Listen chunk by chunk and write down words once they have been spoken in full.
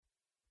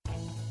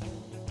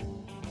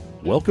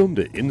Welcome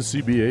to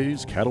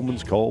NCBA's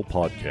Cattlemen's Call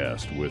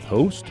podcast with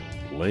host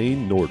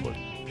Lane Nordland.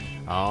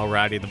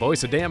 Alrighty, the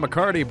voice of Dan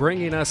McCarty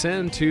bringing us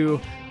into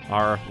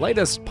our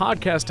latest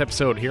podcast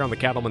episode here on the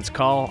Cattlemen's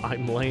Call.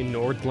 I'm Lane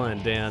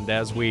Nordland, and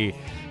as we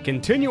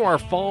continue our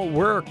fall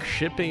work,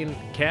 shipping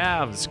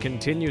calves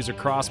continues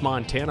across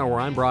Montana, where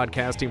I'm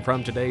broadcasting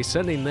from today,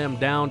 sending them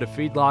down to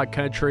feedlot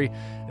country.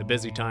 A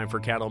busy time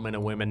for cattlemen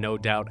and women, no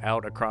doubt,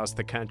 out across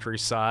the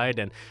countryside.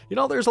 And,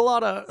 there's a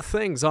lot of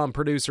things on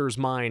producers'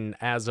 mind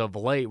as of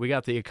late. We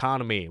got the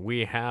economy,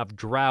 we have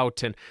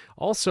drought, and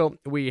also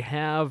we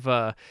have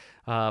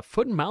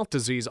foot and mouth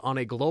disease on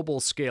a global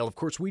scale. Of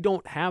course, we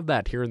don't have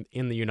that here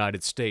in the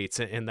United States,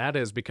 and that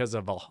is because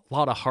of a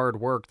lot of hard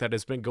work that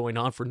has been going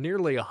on for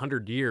nearly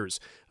 100 years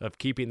of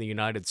keeping the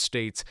United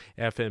States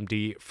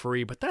FMD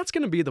free. But that's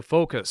going to be the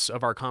focus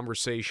of our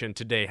conversation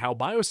today, how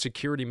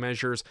biosecurity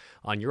measures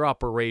on your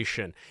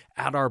operation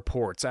at our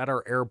ports, at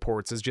our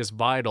airports is just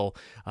vital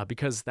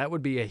because that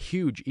would be a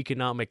huge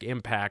economic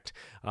impact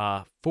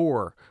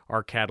for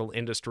our cattle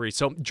industry.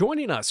 So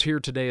joining us here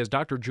today is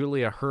Dr.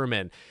 Julia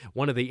Herman,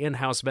 one of the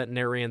in-house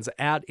veterinarians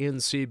at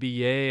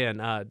NCBA.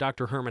 And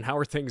Dr. Herman, how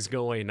are things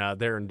going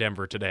there in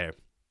Denver today?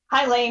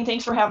 Hi, Lane.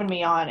 Thanks for having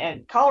me on.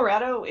 And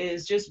Colorado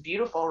is just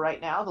beautiful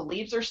right now. The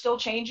leaves are still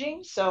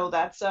changing, so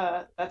that's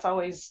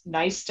always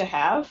nice to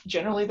have.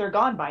 Generally, they're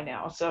gone by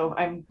now, so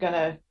I'm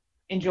gonna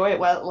enjoy it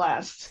while it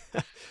lasts.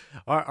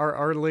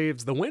 Our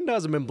leaves, the wind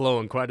hasn't been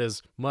blowing quite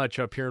as much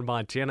up here in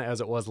Montana as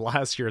it was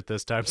last year at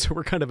this time, so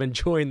we're kind of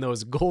enjoying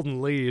those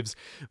golden leaves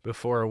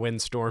before a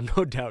windstorm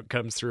no doubt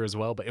comes through as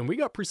well. And we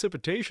got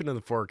precipitation in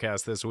the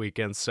forecast this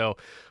weekend, so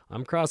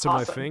I'm crossing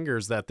my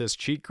fingers that this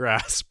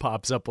cheatgrass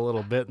pops up a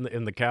little bit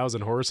and the cows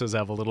and horses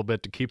have a little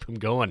bit to keep them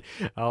going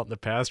out in the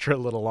pasture a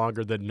little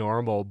longer than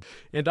normal.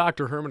 And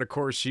Dr. Herman, of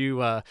course, you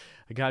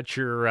got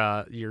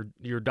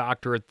your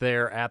doctorate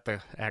there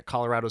at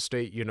Colorado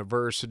State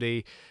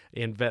University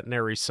in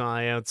veterinary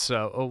science.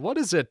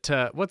 What's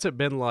it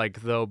been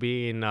like, though,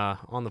 being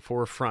on the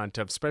forefront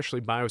of especially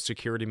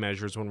biosecurity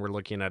measures when we're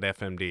looking at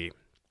FMD?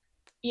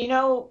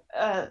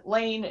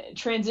 Lane,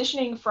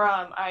 transitioning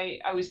from, I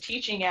was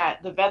teaching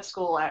at the vet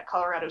school at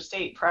Colorado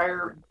State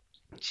prior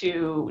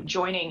to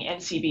joining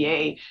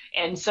NCBA.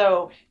 And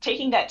so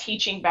taking that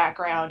teaching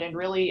background and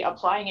really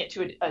applying it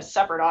to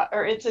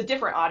it's a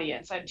different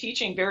audience. I'm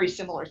teaching very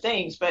similar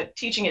things, but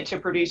teaching it to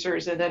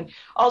producers and then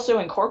also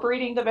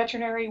incorporating the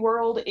veterinary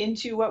world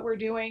into what we're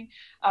doing.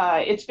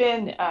 It's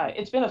been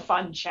a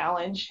fun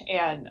challenge,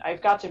 and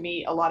I've got to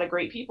meet a lot of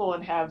great people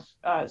and have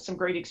some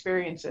great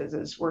experiences,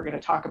 as we're going to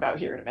talk about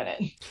here in a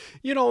minute.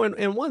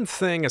 And one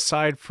thing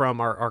aside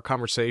from our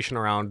conversation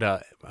around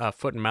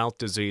foot and mouth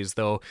disease,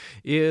 though,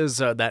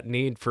 is that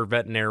need for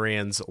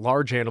veterinarians,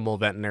 large animal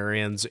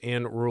veterinarians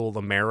in rural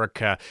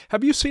America.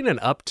 Have you seen an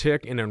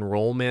uptick in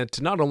enrollment,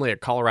 not only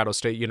at Colorado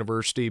State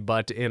University,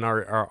 but in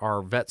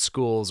our vet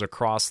schools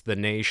across the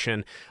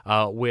nation,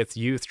 with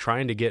youth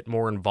trying to get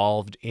more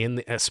involved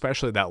in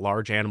especially that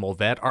large animal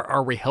vet?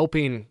 Are we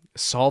helping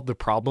solve the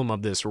problem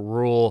of this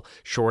rural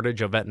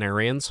shortage of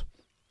veterinarians?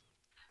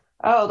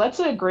 Oh, that's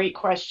a great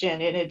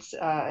question, and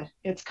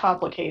it's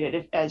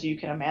complicated, as you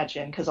can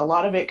imagine, because a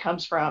lot of it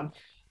comes from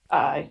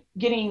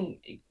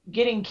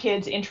getting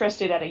kids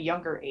interested at a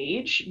younger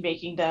age,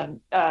 making them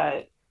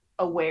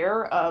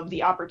aware of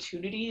the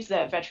opportunities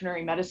that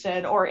veterinary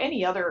medicine or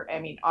any other,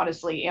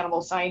 honestly, animal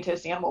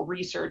scientists, animal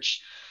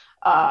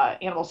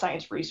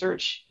science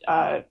research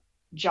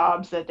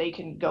jobs that they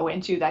can go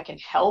into that can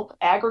help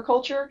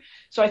agriculture.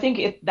 So I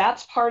think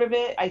that's part of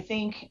it. I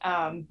think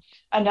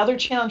another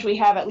challenge we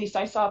have, at least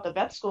I saw at the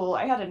vet school,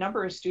 I had a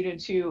number of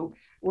students who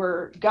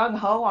were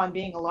gung-ho on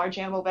being a large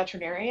animal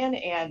veterinarian,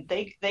 and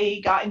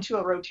they got into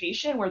a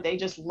rotation where they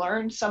just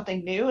learned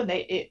something new, and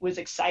it was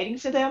exciting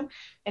to them,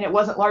 and it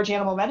wasn't large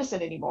animal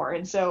medicine anymore.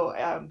 And so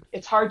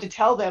it's hard to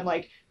tell them,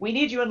 like, we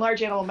need you in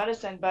large animal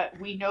medicine, but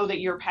we know that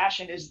your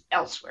passion is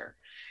elsewhere.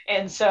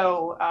 And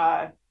so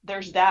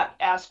there's that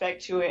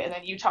aspect to it. And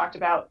then you talked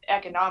about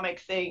economic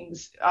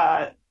things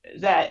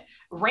that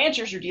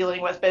ranchers are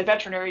dealing with, but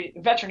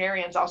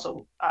veterinarians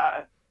also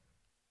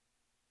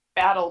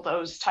battle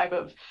those type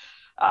of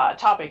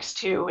topics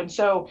too. And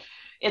so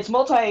it's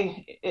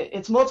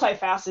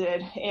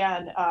multifaceted,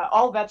 and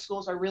all vet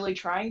schools are really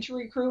trying to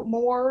recruit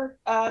more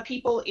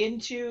people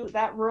into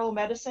that rural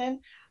medicine,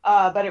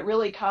 but it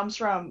really comes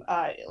from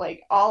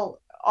all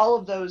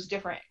of those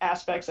different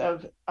aspects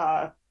of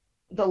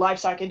the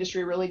livestock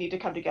industry really need to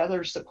come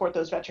together to support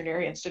those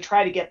veterinarians to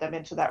try to get them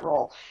into that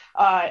role.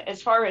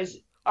 As far as,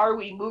 are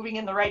we moving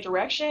in the right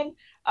direction?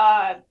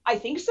 I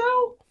think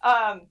so.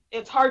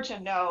 It's hard to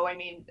know.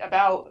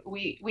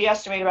 We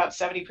estimate about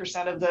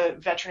 70% of the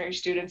veterinary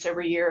students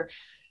every year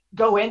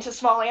go into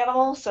small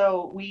animals.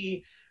 So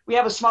we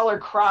have a smaller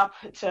crop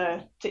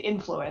to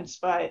influence,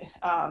 but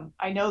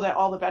I know that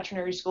all the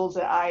veterinary schools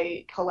that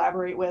I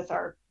collaborate with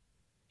are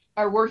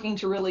working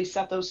to really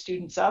set those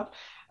students up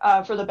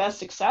for the best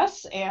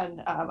success.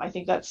 And I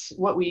think that's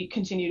what we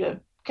continue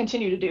to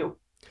do.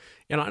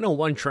 And I know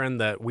one trend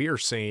that we are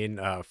seeing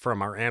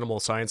from our animal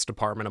science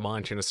department at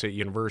Montana State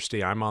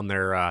University, I'm on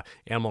their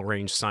Animal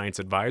Range Science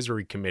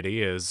Advisory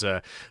Committee, is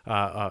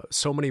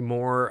so many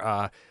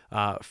more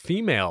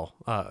female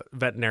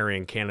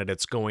veterinarian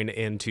candidates going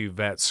into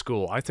vet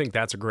school. I think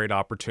that's a great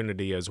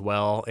opportunity as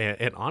well.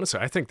 And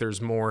honestly, I think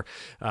there's more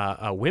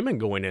women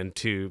going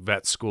into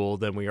vet school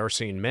than we are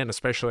seeing men,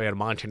 especially at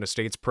Montana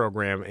State's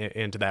program,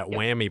 into that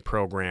WWAMI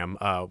program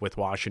with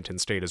Washington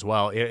State as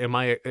well. Am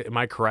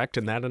I correct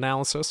in that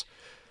analysis?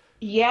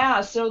 Yeah,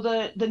 so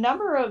the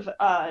number of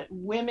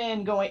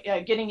women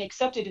getting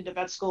accepted into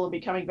vet school and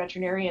becoming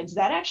veterinarians,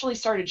 that actually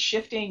started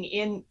shifting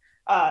in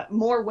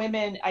more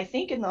women, I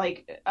think in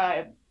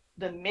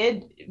the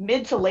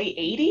mid to late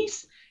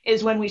 80s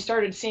is when we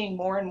started seeing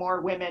more and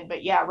more women.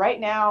 But yeah, right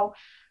now,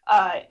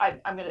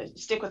 I'm going to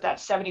stick with that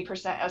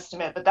 70%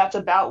 estimate, but that's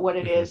about what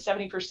it is.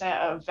 70%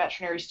 of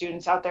veterinary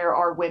students out there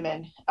are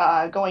women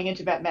going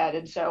into vet med.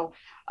 And so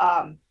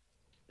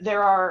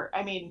there are,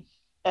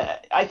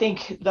 I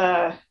think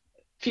the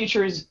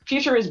future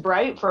is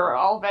bright for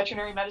all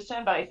veterinary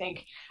medicine, but I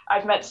think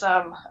I've met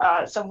some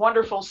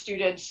wonderful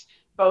students,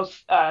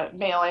 both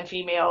male and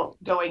female,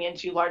 going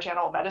into large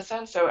animal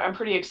medicine. So I'm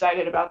pretty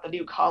excited about the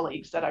new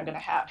colleagues that I'm going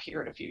to have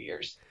here in a few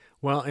years.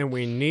 Well, and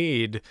we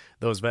need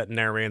those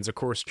veterinarians, of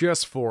course,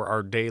 just for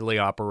our daily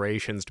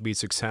operations to be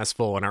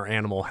successful in our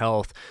animal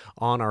health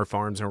on our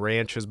farms and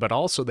ranches, but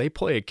also they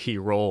play a key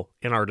role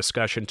in our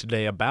discussion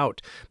today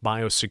about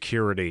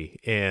biosecurity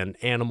and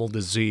animal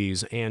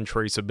disease and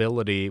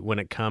traceability when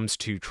it comes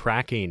to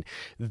tracking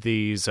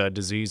these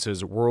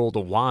diseases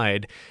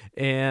worldwide.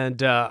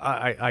 And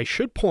I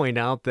should point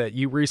out that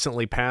you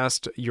recently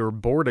passed your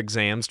board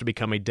exams to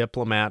become a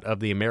diplomat of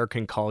the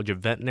American College of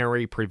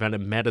Veterinary Preventive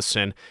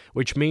Medicine,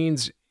 which means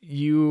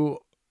you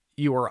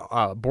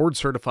are board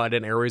certified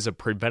in areas of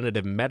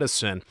preventative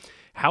medicine.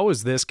 How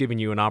is this giving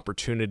you an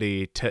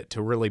opportunity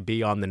to really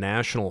be on the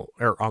national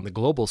or on the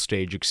global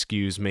stage,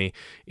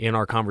 in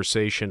our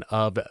conversation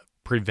of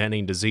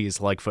preventing disease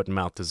like foot and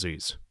mouth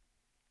disease?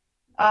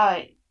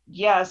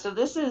 Yeah, so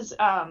this is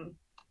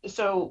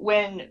so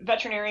when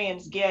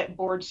veterinarians get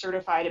board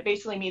certified, it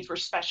basically means we're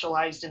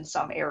specialized in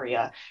some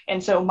area.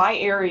 And so my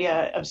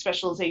area of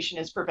specialization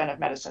is preventive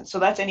medicine. So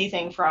that's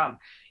anything from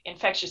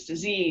infectious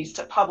disease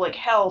to public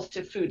health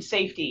to food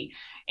safety.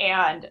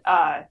 And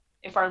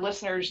if our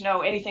listeners know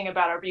anything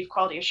about our beef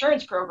quality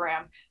assurance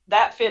program,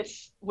 that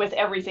fits with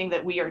everything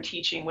that we are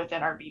teaching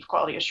within our beef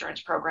quality assurance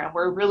program.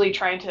 We're really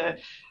trying to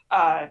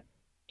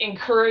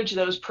encourage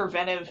those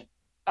preventive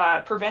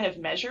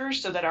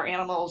measures so that our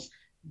animals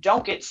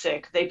don't get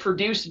sick, they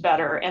produce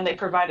better, and they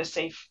provide a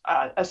safe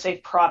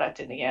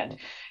product in the end.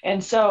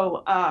 And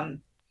so,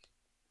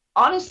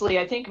 honestly,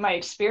 I think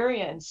my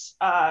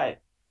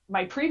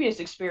previous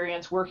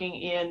experience working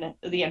in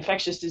the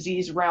infectious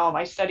disease realm,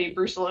 I studied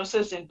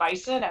brucellosis in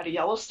bison out of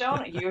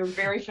Yellowstone. You're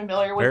very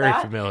familiar with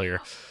that? Very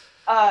familiar.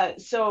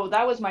 So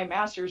that was my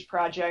master's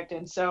project.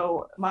 And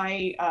so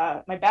my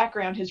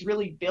background has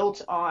really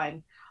built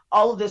on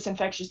all of this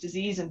infectious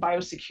disease and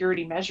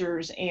biosecurity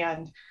measures.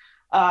 And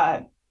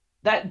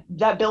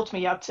that built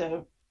me up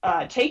to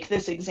take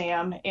this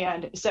exam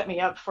and set me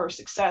up for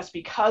success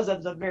because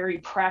of the very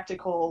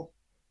practical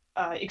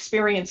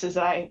experiences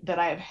that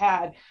I have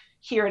had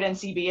here at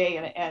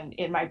NCBA and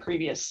in my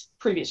previous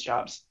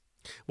jobs.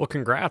 Well,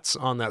 congrats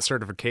on that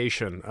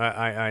certification.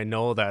 I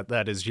know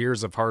that is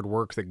years of hard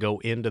work that go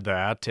into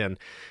that,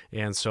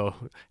 and so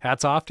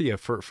hats off to you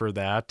for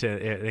that,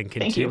 and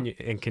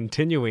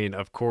continuing,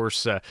 of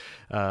course,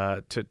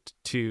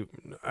 to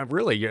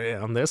really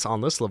on this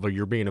level,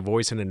 you're being a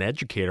voice and an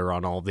educator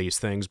on all these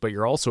things, but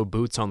you're also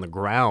boots on the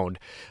ground.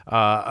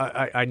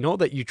 I know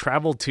that you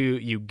traveled to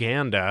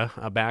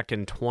Uganda back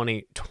in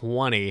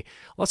 2020.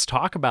 Let's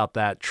talk about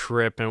that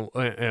trip and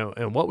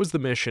what was the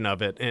mission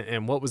of it,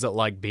 and what was it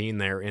like being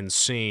there and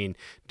seeing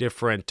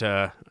different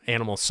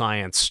animal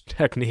science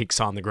techniques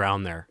on the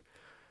ground there?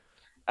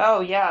 Oh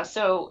yeah,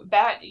 so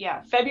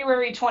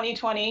February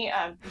 2020,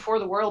 before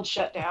the world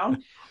shut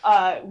down,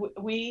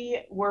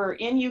 we were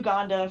in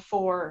Uganda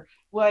for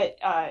what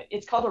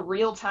it's called a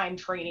real-time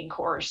training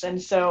course,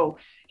 and so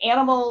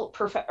animal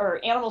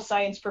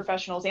science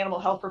professionals, animal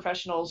health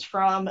professionals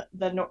from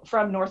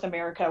North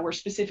America were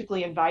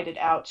specifically invited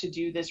out to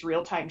do this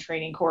real-time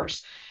training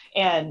course.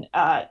 And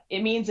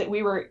it means that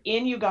we were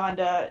in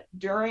Uganda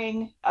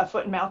during a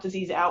foot and mouth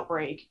disease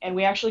outbreak, and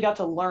we actually got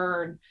to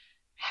learn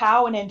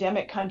how an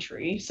endemic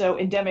country, so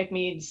endemic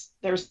means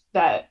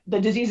the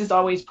disease is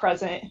always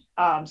present,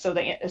 so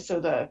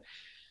the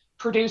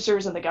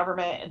producers and the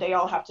government, they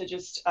all have to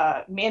just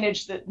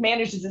manage the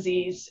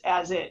disease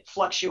as it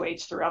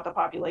fluctuates throughout the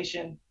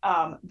population.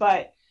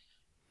 But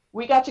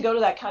we got to go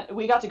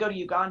to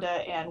Uganda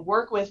and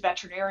work with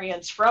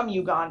veterinarians from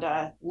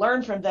Uganda,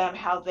 learn from them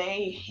how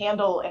they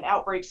handle an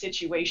outbreak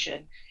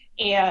situation,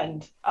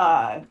 and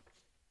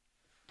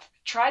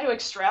try to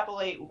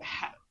extrapolate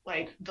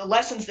the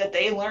lessons that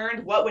they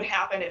learned, what would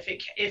happen if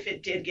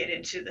it did get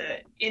into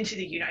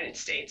the United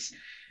States.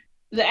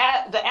 The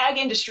ag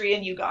industry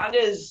in Uganda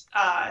is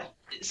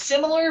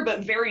similar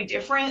but very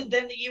different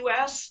than the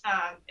U.S.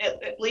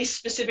 At least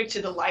specific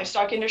to the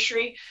livestock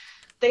industry.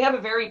 They have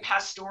a very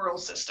pastoral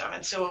system,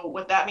 and so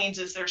what that means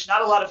is there's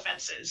not a lot of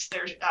fences.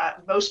 There's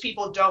most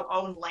people don't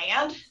own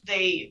land.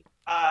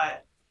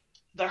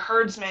 The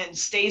herdsman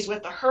stays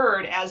with the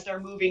herd as they're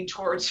moving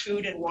towards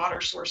food and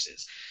water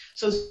sources.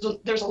 So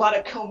there's a lot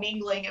of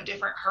commingling of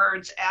different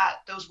herds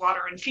at those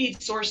water and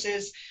feed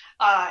sources.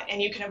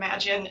 And you can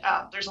imagine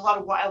there's a lot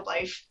of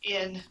wildlife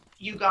in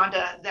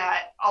Uganda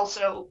that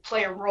also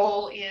play a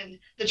role in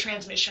the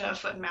transmission of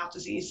foot and mouth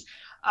disease.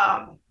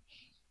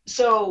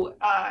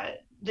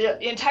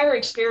 The entire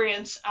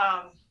experience,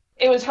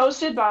 it was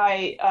hosted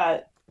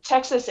by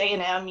Texas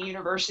A&M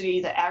University,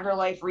 the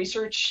AgriLife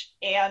Research,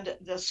 and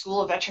the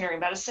School of Veterinary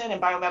Medicine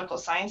and Biomedical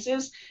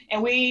Sciences.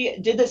 And we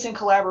did this in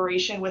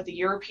collaboration with the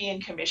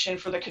European Commission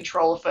for the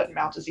Control of Foot and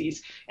Mouth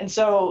Disease. And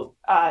so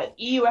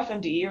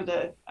EUFMD, or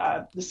the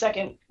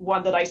second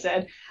one that I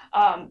said,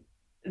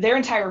 their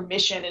entire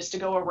mission is to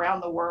go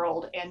around the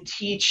world and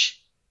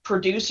teach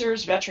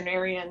producers,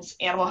 veterinarians,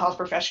 animal health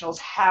professionals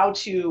how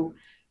to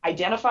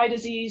identify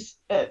disease,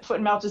 foot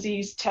and mouth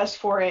disease, test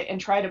for it,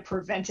 and try to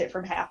prevent it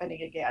from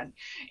happening again.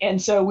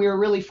 And so we were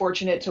really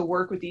fortunate to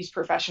work with these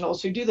professionals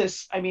who do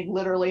this, I mean,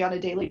 literally on a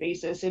daily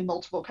basis in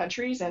multiple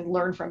countries, and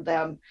learn from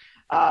them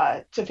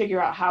to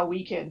figure out how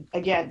we can,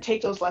 again,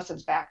 take those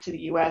lessons back to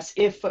the U.S.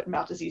 if foot and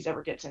mouth disease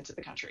ever gets into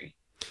the country.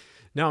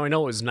 Now, I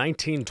know it was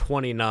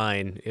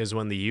 1929 is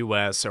when the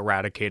U.S.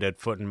 eradicated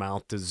foot and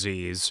mouth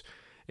disease.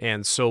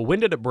 And so when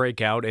did it break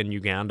out in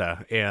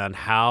Uganda, and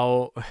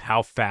how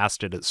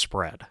fast did it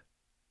spread?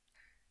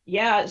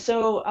 Yeah,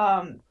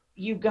 so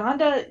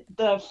Uganda,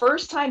 the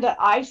first time that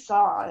I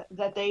saw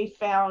that they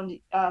found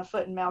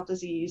foot and mouth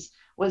disease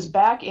was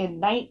back in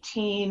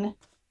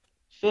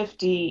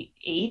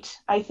 1958,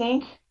 I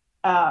think.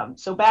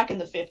 So back in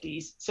the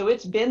 50s. So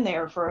it's been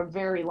there for a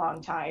very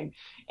long time.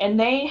 And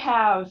they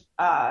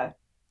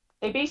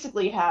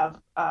basically have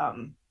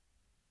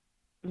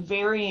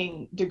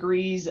varying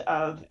degrees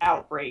of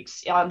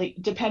outbreaks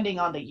depending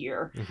on the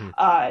year.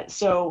 Mm-hmm.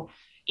 So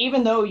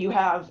even though you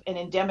have an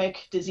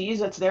endemic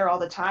disease that's there all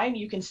the time,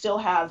 you can still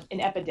have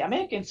an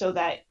epidemic, and so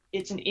that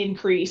it's an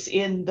increase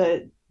in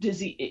the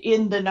disease,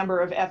 in the number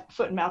of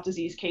foot and mouth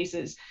disease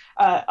cases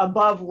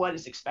above what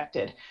is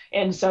expected.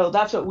 And so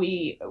that's what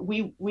we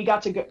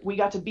got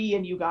to be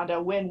in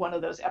Uganda when one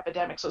of those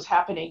epidemics was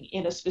happening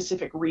in a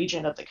specific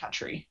region of the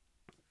country.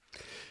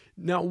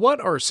 Now, what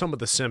are some of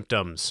the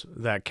symptoms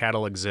that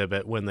cattle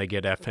exhibit when they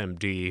get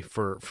FMD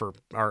for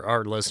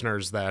our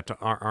listeners that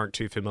aren't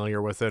too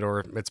familiar with it, or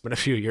it's been a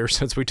few years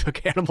since we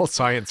took animal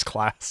science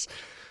class?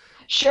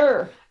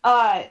 Sure.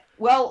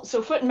 Well,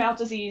 so foot and mouth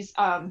disease,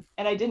 and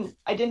I didn't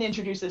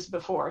introduce this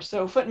before.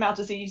 So foot and mouth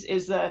disease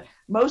is the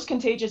most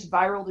contagious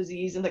viral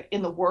disease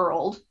in the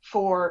world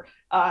for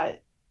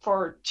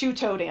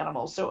two-toed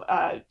animals.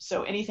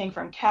 So anything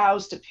from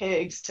cows to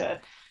pigs to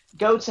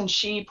goats and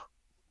sheep,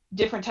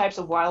 different types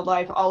of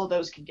wildlife, all of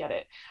those can get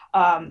it.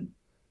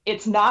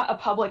 It's not a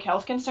public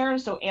health concern,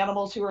 so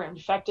animals who are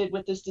infected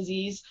with this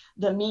disease,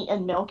 the meat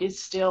and milk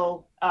is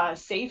still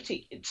safe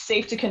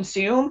to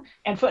consume.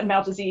 And foot and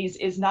mouth disease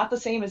is not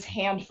the same as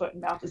hand, foot,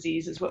 and mouth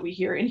disease, is what we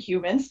hear in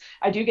humans.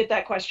 I do get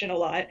that question a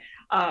lot.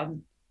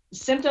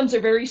 Symptoms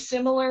are very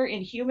similar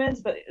in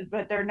humans, but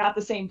they're not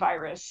the same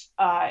virus.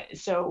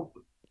 So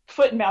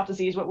foot and mouth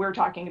disease, what we're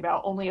talking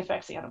about, only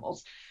affects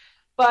animals.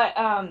 But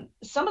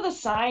some of the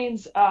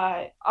signs,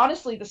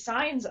 honestly, the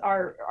signs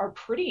are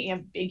pretty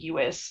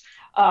ambiguous.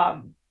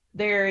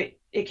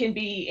 It can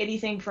be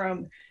anything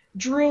from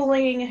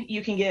drooling.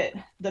 You can get,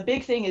 the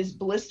big thing is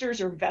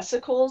blisters or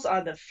vesicles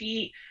on the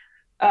feet,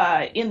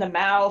 in the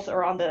mouth,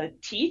 or on the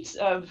teats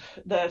of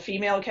the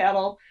female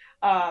cattle.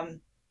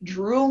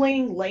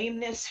 Drooling,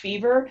 lameness,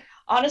 fever.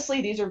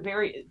 Honestly, these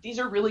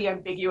are really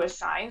ambiguous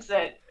signs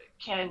that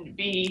can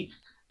be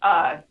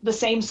the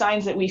same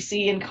signs that we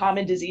see in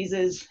common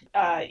diseases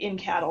in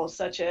cattle,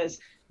 such as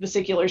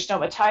vesicular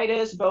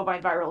stomatitis,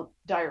 bovine viral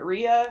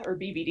diarrhea, or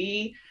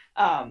BVD,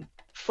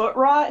 foot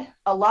rot.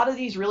 A lot of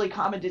these really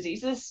common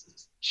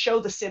diseases show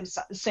the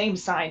same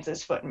signs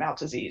as foot and mouth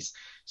disease.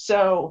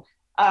 So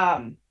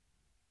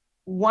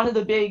one of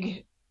the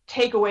big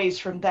takeaways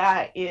from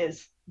that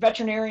is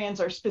veterinarians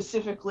are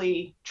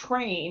specifically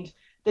trained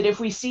that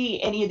if we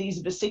see any of these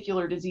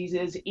vesicular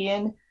diseases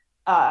in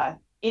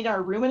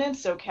our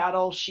ruminants, so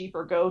cattle, sheep,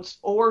 or goats,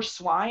 or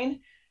swine,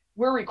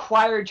 we're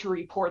required to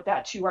report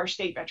that to our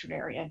state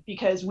veterinarian,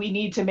 because we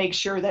need to make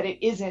sure that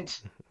it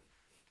isn't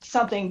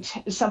something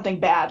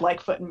bad like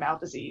foot and mouth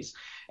disease.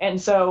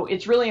 And so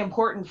it's really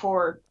important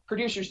for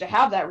producers to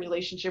have that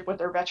relationship with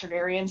their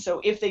veterinarian. So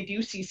if they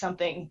do see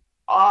something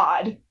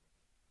odd,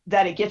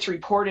 that it gets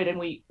reported and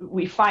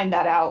we find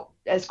that out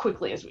as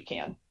quickly as we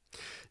can.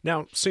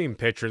 Now, seeing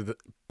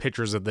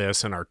pictures of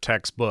this in our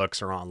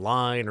textbooks or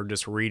online or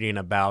just reading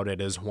about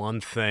it is one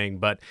thing,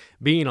 but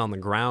being on the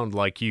ground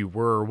like you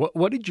were,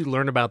 what did you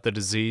learn about the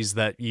disease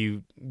that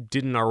you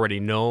didn't already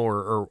know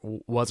or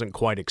wasn't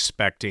quite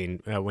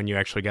expecting when you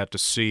actually got to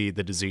see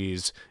the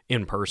disease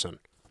in person?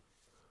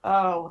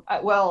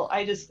 Well,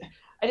 I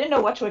didn't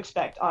know what to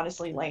expect,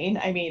 honestly, Lane.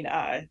 I mean,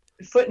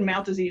 foot and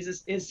mouth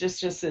disease is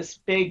just this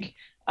big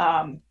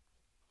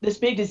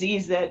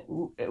disease that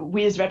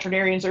we as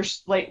veterinarians are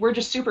like, we're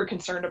just super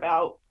concerned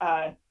about,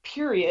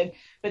 period.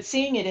 But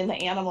seeing it in the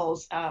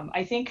animals,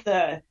 I think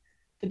the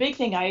big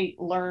thing I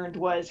learned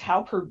was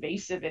how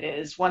pervasive it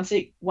is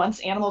once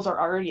animals are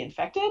already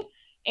infected.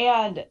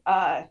 And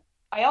I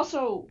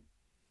also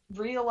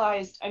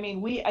realized, I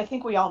mean, I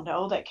think we all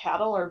know that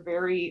cattle are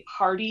very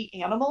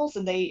hardy animals,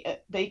 and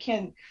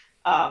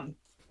um,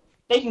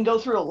 they can go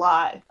through a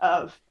lot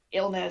of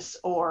illness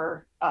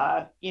or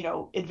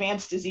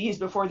advanced disease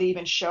before they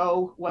even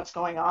show what's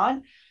going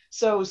on.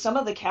 So some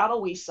of the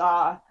cattle we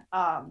saw,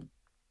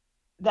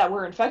 that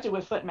were infected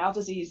with foot and mouth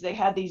disease, they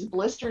had these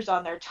blisters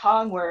on their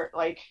tongue where,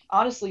 like,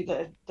 honestly,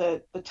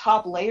 the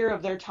top layer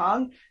of their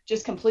tongue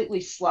just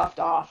completely sloughed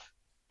off,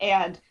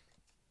 and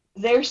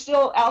they're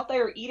still out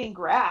there eating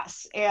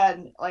grass.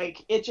 And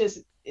like, it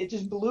just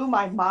blew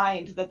my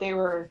mind that they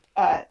were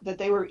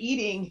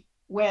eating,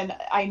 when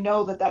I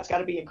know that that's got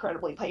to be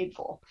incredibly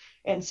painful.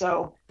 And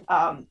so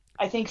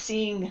I think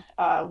seeing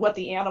what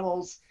the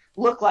animals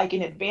look like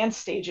in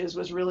advanced stages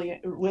was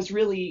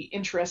really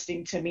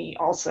interesting to me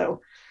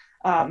also.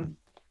 Um,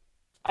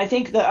 I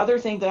think the other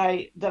thing that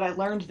I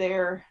learned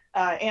there,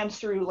 and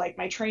through like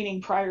my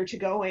training prior to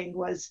going,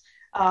 was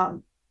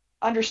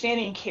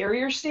understanding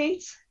carrier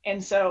states.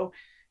 And so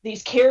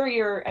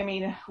I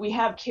mean, we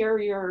have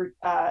carrier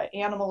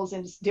animals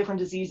in different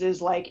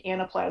diseases like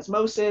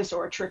anaplasmosis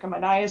or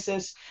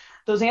trichomoniasis.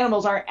 Those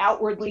animals aren't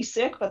outwardly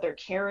sick, but they're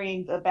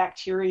carrying the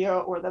bacteria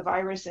or the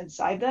virus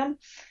inside them.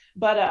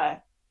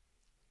 But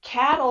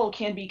cattle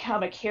can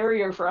become a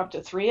carrier for up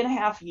to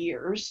 3.5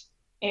 years,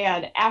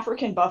 and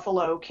African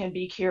buffalo can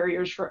be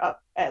carriers for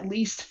up at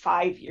least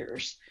 5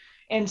 years.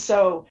 And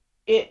so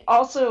it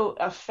also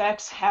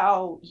affects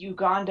how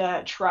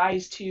Uganda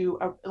tries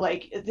to,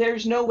 like,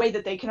 there's no way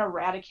that they can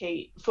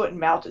eradicate foot and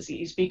mouth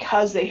disease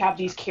because they have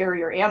these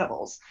carrier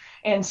animals.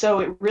 And so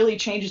it really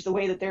changes the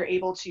way that they're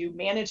able to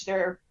manage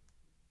their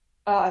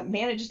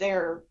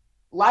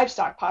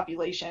livestock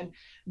population.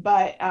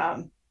 But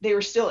they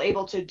were still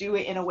able to do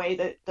it in a way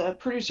that the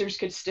producers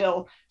could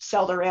still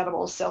sell their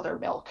animals, sell their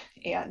milk.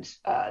 And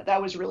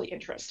that was really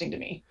interesting to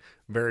me.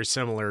 Very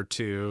similar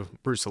to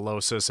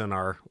brucellosis in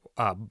our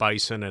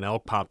bison and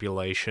elk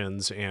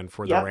populations, and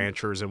for the Yep.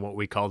 ranchers in what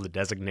we call the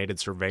designated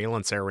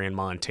surveillance area in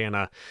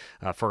Montana.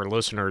 For our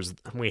listeners,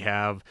 we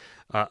have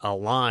a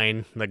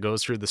line that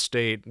goes through the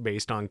state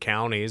based on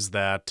counties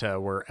that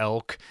were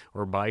elk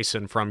or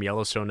bison from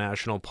Yellowstone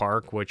National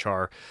Park, which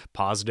are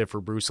positive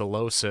for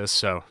brucellosis.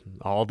 So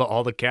all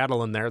the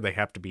cattle in there, they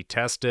have to be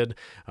tested.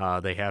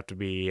 They have to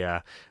be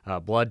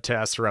blood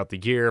tests throughout the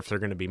year if they're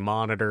going to be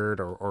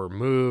monitored or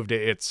moved.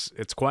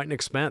 It's quite an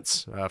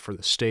expense for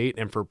the state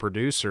and for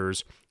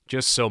producers,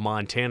 just so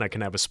Montana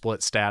can have a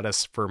split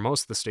status for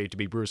most of the state to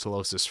be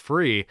brucellosis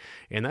free.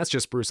 And that's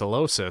just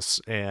brucellosis.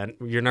 And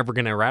you're never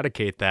going to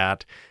eradicate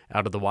that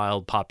out of the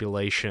wild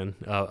population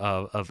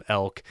of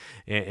elk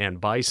and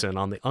bison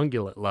on the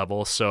ungulate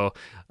level. So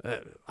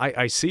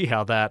I see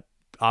how that,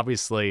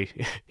 obviously,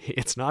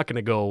 it's not going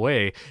to go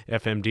away,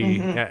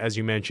 FMD, as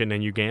you mentioned,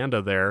 in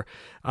Uganda there.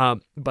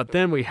 But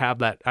then we have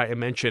that, I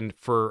mentioned,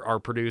 for our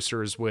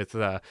producers with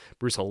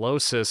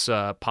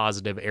brucellosis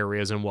positive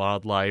areas in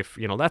wildlife,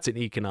 that's an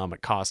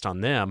economic cost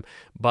on them,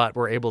 but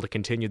we're able to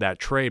continue that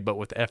trade. But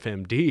with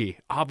FMD,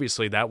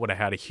 obviously that would have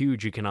had a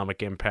huge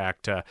economic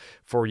impact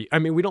for you. I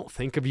mean, we don't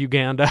think of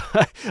Uganda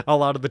a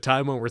lot of the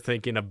time when we're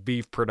thinking of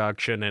beef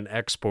production and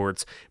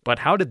exports, but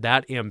how did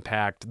that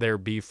impact their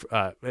beef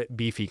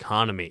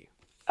economy?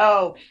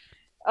 Oh,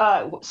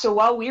 so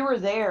while we were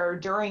there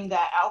during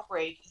that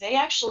outbreak, they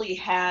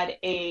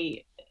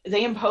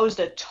imposed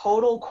a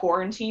total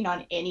quarantine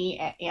on any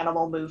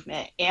animal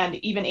movement and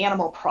even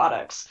animal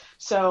products.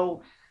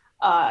 So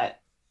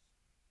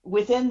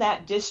within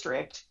that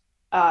district,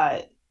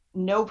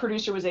 no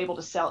producer was able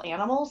to sell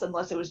animals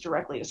unless it was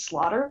directly to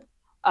slaughter.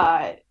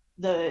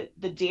 The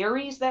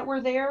dairies that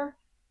were there,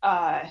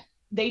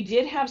 they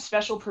did have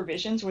special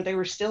provisions where they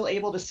were still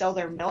able to sell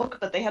their milk,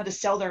 but they had to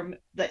sell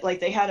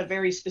they had a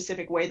very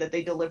specific way that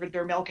they delivered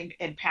their milk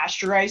and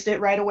pasteurized it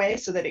right away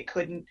so that it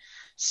couldn't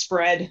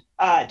spread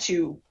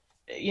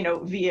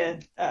via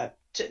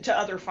to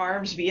other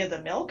farms via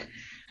the milk.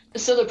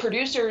 So the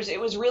producers, it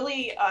was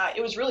really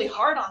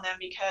hard on them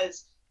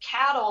because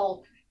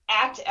cattle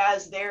act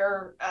as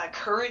their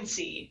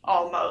currency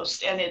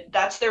almost, and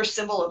that's their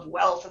symbol of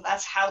wealth, and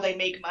that's how they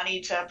make money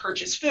to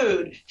purchase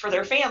food for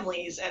their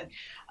families. And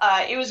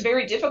it was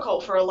very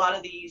difficult for a lot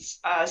of these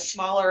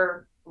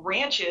smaller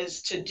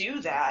ranches to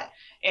do that.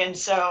 And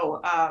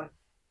so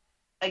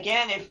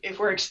again,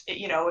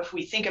 if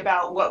we think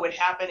about what would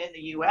happen in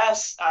the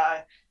U.S.,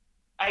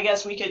 I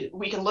guess we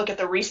can look at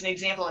the recent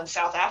example in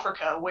South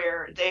Africa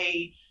where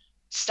they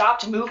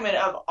stopped movement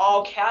of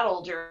all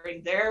cattle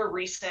during their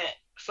recent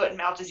foot and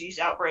mouth disease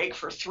outbreak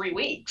for 3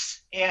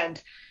 weeks.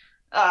 And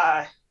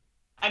I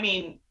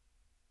mean,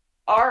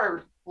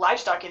 our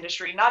livestock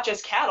industry, not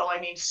just cattle,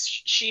 I mean,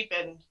 sheep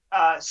and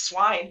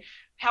swine,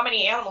 how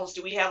many animals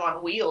do we have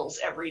on wheels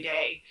every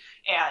day?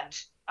 And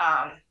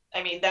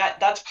I mean,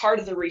 that's part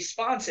of the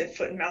response if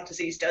foot and mouth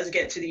disease does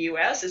get to the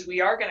U.S. is we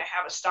are going to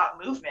have a stop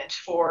movement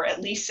for at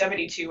least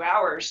 72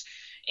 hours.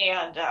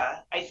 And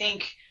I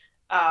think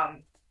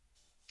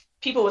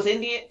people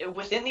within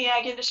the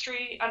ag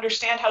industry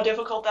understand how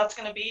difficult that's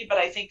going to be, but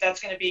I think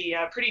that's going to be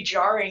pretty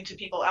jarring to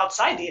people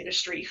outside the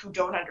industry who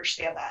don't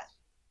understand that.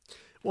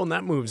 Well, and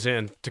that moves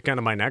in to kind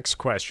of my next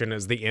question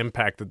is the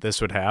impact that this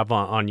would have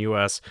on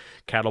U.S.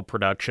 cattle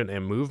production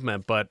and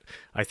movement. But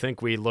I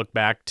think we look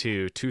back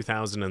to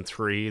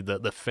 2003,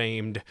 the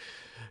famed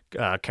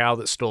cow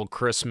that stole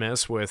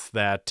Christmas with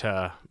that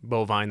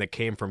bovine that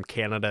came from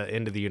Canada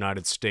into the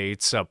United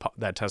States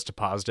that tested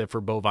positive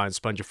for bovine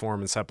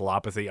spongiform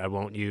encephalopathy. I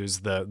won't use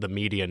the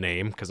media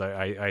name because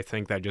I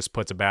think that just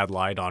puts a bad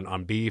light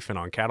on beef and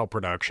on cattle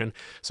production.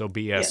 So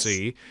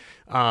BSE.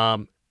 Yes.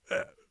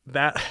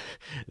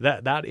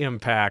 That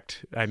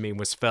impact, I mean,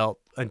 was felt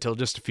until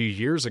just a few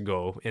years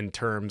ago in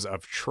terms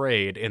of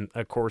trade, and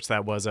of course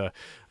that was a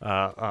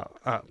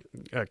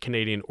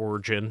Canadian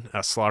origin,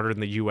 slaughtered in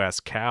the U.S.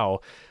 cow.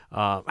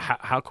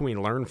 How can we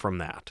learn from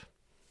that?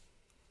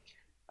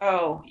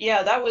 Oh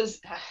yeah,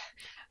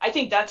 I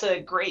think that's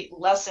a great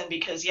lesson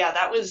because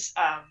that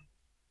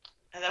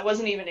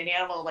wasn't even an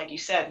animal like you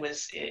said.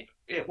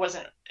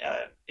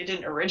 It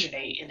didn't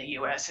originate in the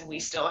U.S. and we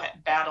still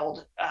had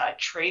battled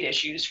trade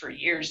issues for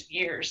years and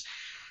years.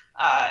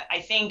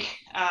 I think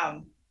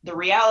the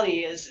reality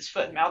is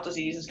foot and mouth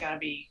disease is going to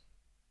be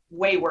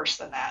way worse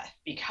than that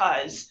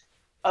because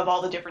of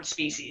all the different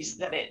species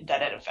that it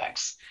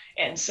affects.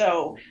 And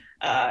so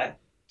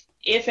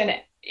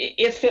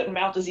if foot and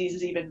mouth disease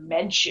is even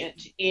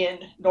mentioned in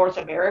North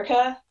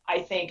America, I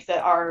think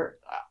that our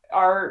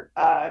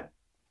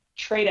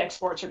trade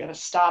exports are going to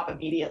stop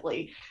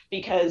immediately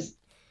because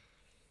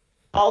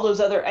all those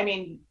other, I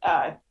mean,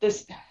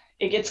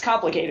 it gets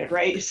complicated,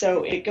 right?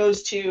 So it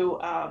goes to,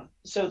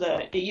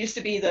 it used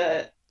to be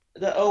the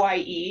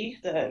OIE,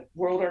 the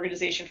World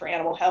Organization for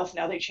Animal Health.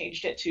 Now they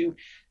changed it to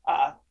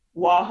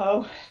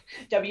WAHO,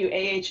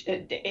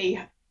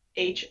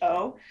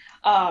 WHO.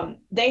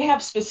 They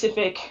have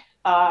specific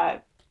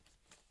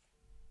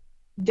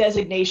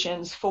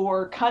designations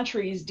for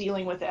countries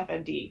dealing with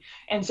FMD.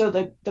 And so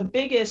the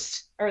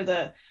biggest or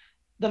the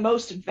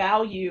most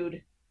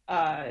valued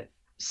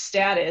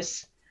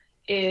status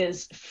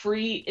is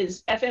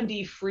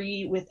FMD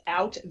free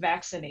without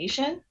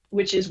vaccination,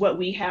 which is what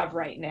we have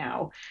right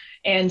now.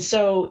 And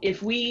so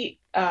if we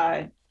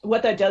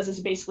what that does is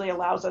basically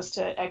allows us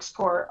to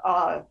export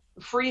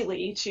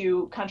freely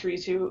to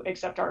countries who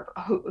accept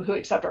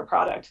our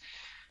product.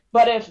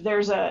 But if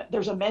there's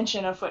a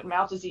mention of foot and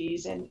mouth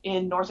disease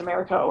in North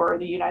America or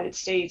the United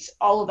States,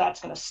 all of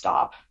that's going to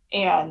stop.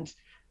 And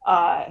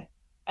I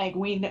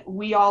think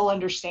we all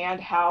understand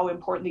how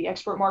important the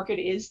export market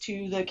is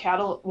to the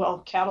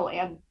cattle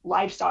and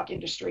livestock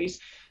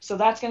industries. So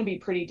that's going to be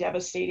pretty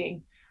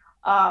devastating.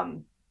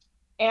 And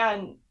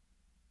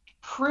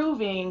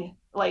proving,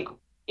 like,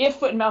 if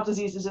foot and mouth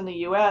disease is in the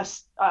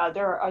U.S.,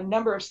 there are a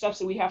number of steps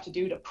that we have to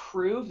do to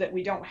prove that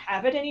we don't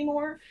have it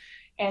anymore.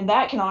 And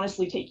that can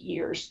honestly take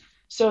years.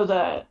 So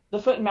the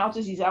foot and mouth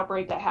disease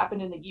outbreak that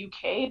happened in the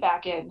UK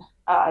back in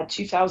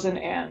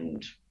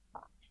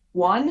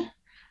 2001,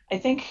 I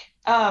think,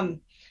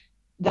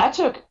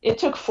 it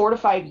took 4 to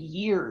 5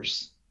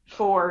 years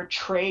for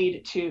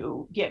trade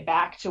to get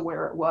back to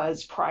where it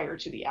was prior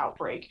to the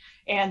outbreak.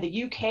 And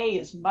the UK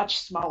is much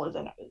smaller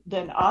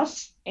than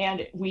us.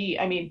 And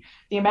the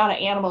amount of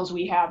animals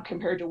we have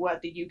compared to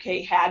what the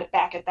UK had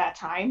back at that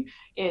time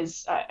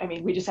is,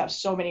 we just have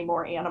so many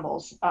more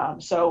animals.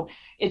 So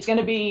it's going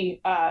to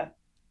be,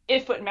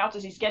 if foot and mouth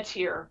disease gets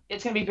here,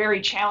 it's going to be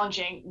very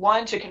challenging,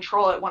 one, to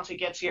control it once it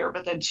gets here,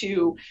 but then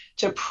two,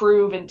 to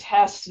prove and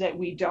test that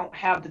we don't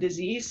have the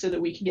disease so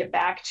that we can get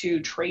back to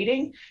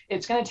trading.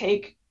 It's going to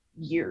take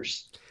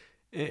years.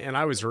 And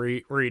I was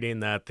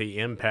reading that the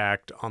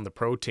impact on the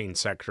protein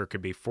sector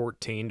could be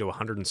 $14 to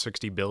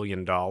 $160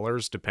 billion,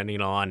 depending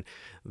on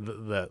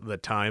the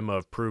time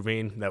of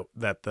proving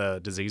that the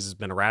disease has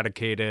been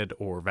eradicated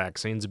or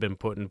vaccines have been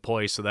put in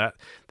place. So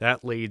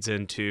that leads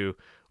into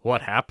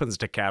what happens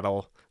to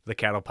the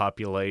cattle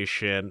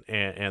population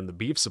and the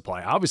beef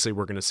supply. Obviously,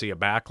 we're going to see a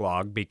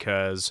backlog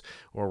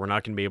or we're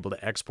not going to be able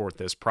to export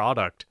this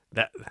product.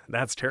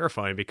 That's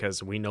terrifying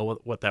because we know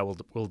what that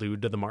will do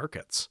to the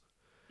markets.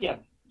 Yeah.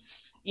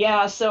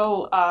 Yeah,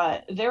 so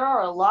there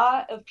are a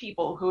lot of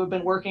people who have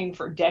been working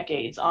for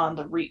decades on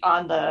the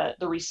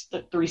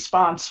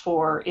response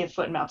for if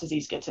foot and mouth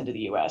disease gets into the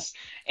U.S.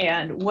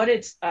 And what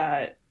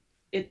the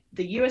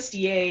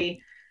USDA,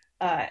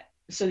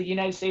 so the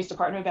United States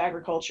Department of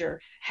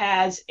Agriculture,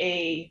 has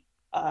a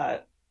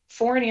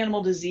foreign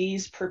animal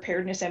disease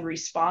preparedness and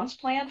response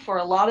plan for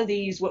a lot of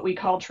these, what we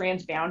call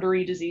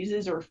transboundary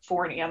diseases or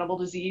foreign animal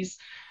disease.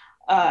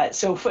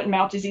 So foot and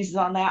mouth disease is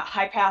on that.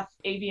 High path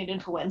avian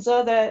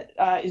influenza that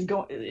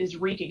is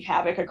wreaking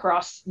havoc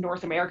across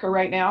North America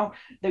right now.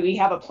 That we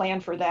have a plan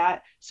for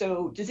that.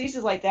 So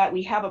diseases like that,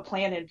 we have a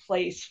plan in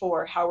place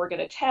for how we're going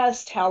to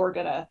test, how we're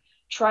going to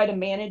try to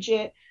manage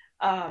it.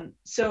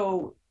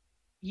 So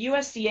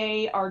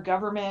USDA, our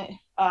government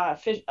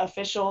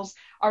officials,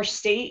 our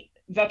state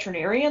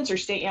veterinarians or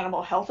state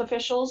animal health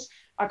officials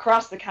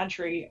across the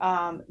country,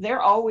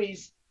 they're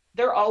always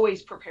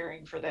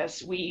preparing for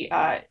this.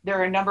 There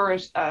are a number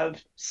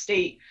of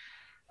state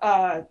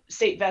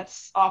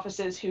vets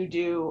offices who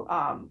do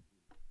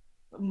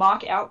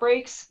mock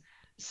outbreaks.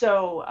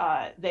 So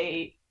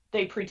they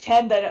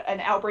pretend that an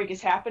outbreak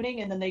is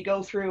happening, and then they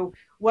go through,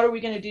 what are we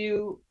going to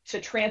do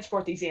to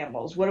transport these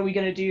animals? What are we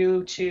going to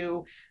do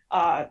to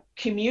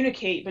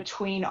communicate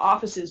between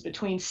offices,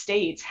 between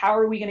states? How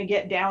are we going to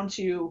get down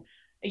to,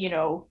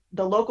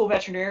 the local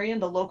veterinarian,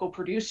 the local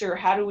producer?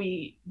 How do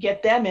we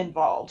get them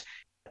involved?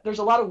 There's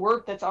a lot of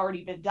work that's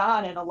already been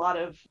done and a lot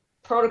of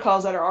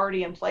protocols that are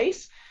already in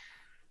place.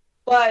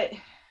 But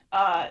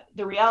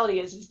the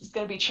reality is it's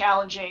going to be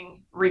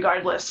challenging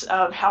regardless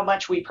of how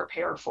much we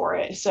prepare for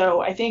it.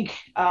 So I think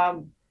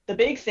the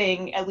big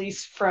thing, at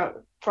least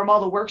from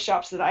all the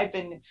workshops that I've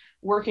been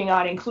working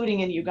on, including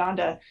in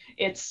Uganda,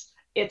 it's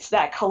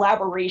that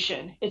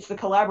collaboration. It's the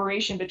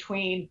collaboration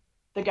between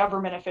the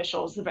government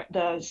officials,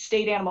 the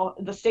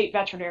state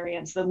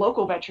veterinarians, the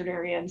local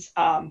veterinarians,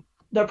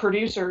 the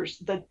producers,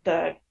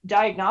 the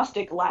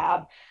diagnostic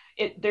lab.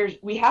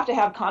 We have to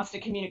have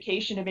constant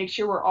communication to make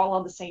sure we're all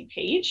on the same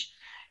page.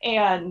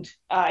 And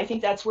I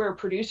think that's where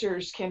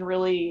producers can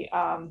really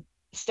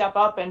step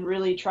up and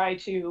really try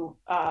to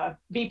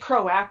be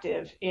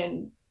proactive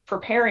in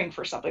preparing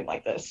for something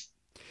like this.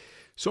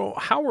 So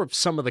how are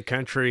some of the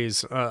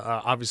countries,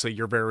 obviously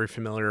you're very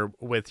familiar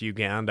with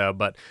Uganda,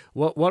 but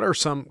what are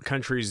some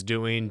countries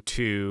doing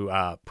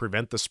to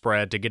prevent the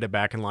spread, to get it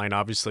back in line?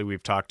 Obviously,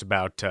 we've talked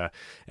about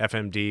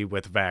FMD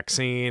with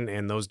vaccine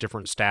and those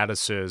different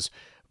statuses,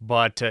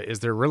 but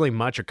is there really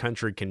much a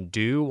country can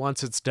do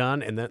once it's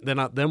done? And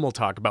then we'll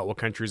talk about what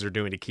countries are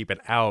doing to keep it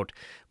out.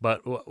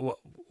 But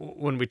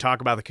when we talk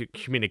about the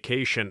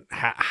communication,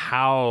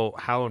 how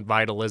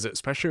vital is it,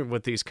 especially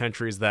with these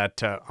countries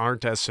that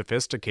aren't as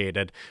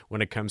sophisticated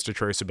when it comes to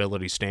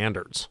traceability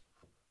standards?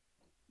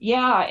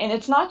 Yeah, and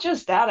it's not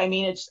just that. I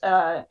mean, it's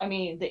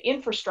the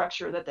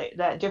infrastructure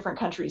that different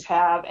countries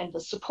have and the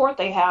support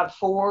they have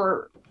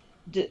for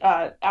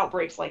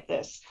outbreaks like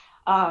this.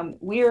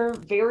 We're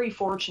very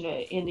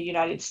fortunate in the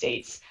United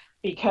States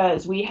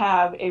because we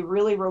have a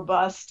really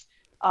robust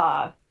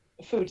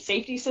food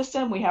safety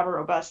system. We have a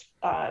robust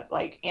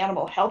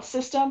animal health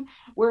system.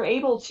 We're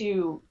able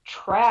to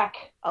track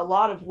a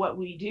lot of what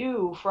we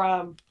do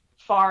from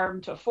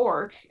farm to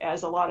fork,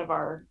 as a lot of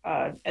our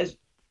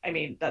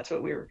that's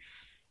what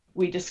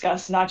we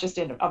discuss, not just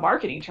in a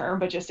marketing term,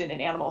 but just in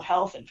an animal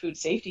health and food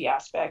safety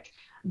aspect.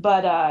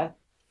 But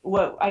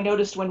what I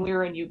noticed when we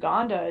were in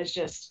Uganda is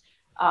just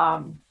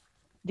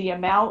the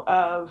amount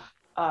of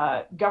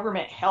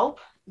government help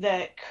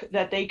that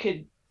they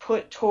could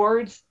put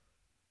towards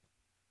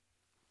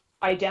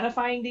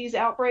identifying these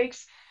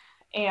outbreaks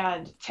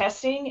and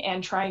testing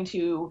and trying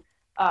to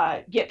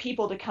get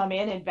people to come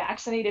in and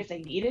vaccinate if they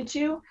needed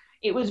to.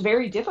 It was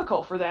very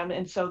difficult for them.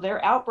 And so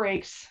their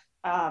outbreaks,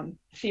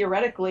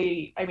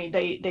 theoretically,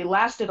 they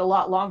lasted a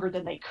lot longer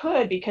than they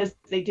could because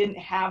they didn't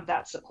have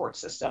that support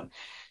system.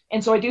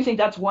 And so I do think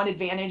that's one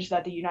advantage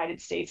that the United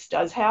States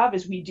does have,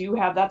 is we do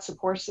have that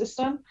support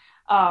system.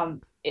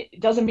 It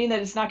doesn't mean that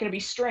it's not going to be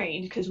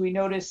strained, because we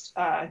noticed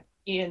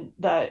in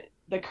the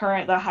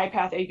high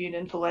path avian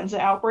influenza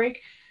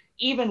outbreak,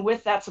 even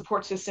with that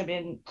support system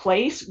in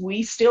place,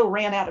 we still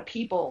ran out of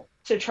people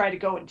to try to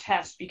go and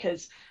test,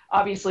 because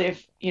obviously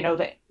if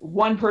that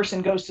one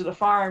person goes to the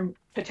farm,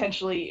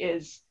 potentially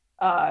is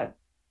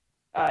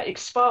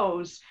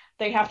exposed,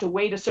 they have to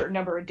wait a certain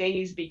number of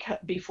days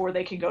before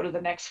they can go to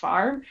the next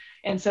farm.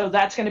 And so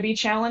that's going to be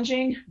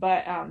challenging.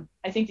 But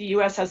I think the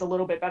U.S. has a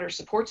little bit better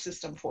support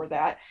system for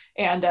that.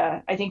 And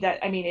I think that,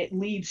 it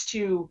leads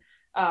to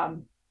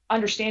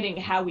understanding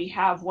how we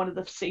have one of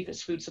the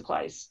safest food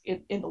supplies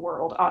in the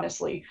world,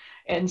 honestly.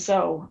 And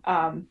so,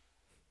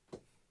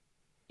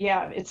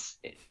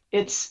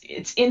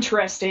 it's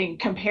interesting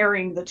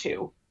comparing the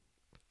two.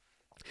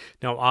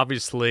 Now,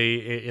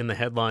 obviously, in the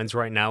headlines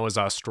right now is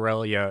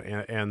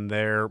Australia and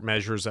their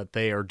measures that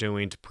they are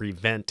doing to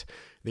prevent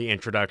the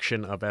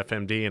introduction of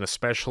FMD, and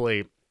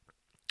especially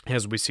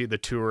as we see the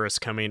tourists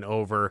coming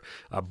over.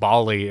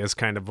 Bali is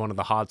kind of one of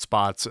the hot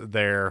spots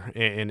there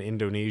in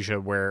Indonesia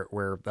where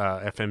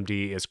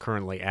FMD is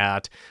currently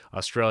at.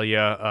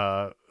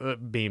 Australia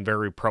being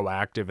very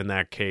proactive in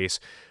that case.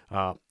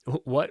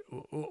 What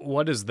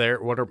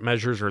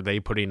measures are they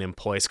putting in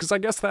place? Because I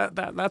guess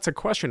that's a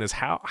question, is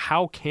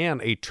how can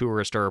a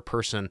tourist or a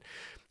person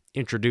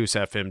introduce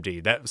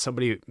FMD?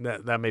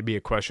 That may be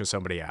a question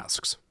somebody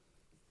asks.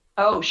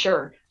 Oh,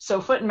 sure.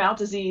 So foot and mouth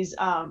disease,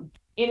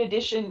 in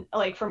addition,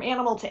 like from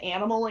animal to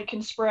animal, it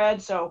can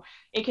spread. So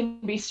it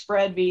can be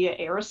spread via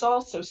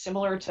aerosol, so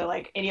similar to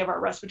like any of our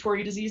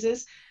respiratory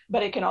diseases,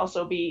 but it can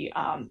also be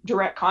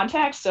direct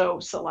contact. So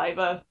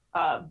saliva,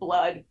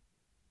 blood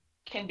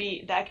can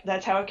be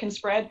that's how it can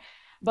spread.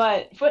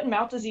 But foot and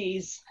mouth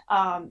disease,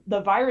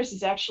 the virus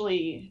is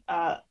actually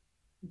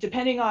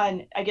depending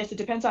on, I guess it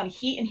depends on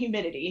heat and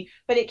humidity,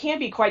 but it can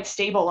be quite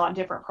stable on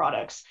different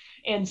products.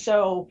 And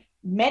so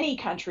many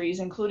countries,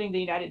 including the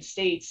United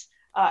States,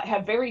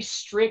 have very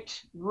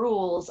strict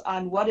rules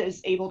on what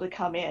is able to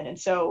come in. And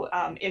so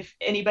if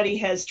anybody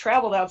has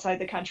traveled outside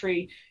the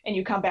country and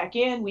you come back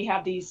in, we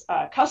have these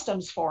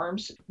customs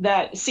forms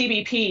that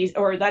CBP,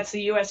 or that's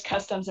the U.S.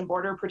 Customs and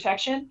Border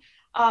Protection,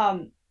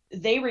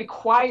 they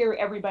require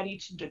everybody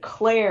to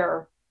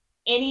declare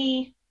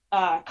any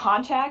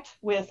contact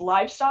with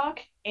livestock,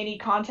 any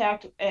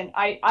contact, and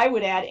I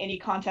would add any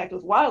contact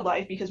with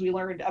wildlife, because we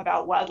learned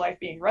about wildlife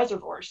being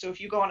reservoirs. So if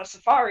you go on a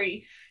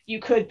safari, you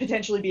could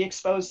potentially be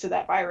exposed to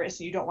that virus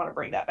and you don't want to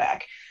bring that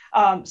back.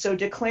 So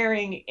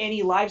declaring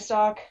any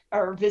livestock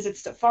or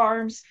visits to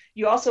farms,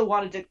 you also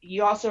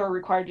are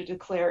required to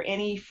declare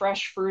any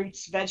fresh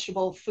fruits,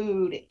 vegetable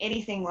food,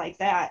 anything like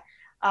that,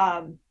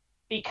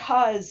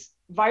 because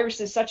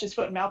viruses such as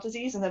foot and mouth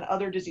disease and then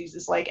other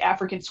diseases like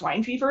African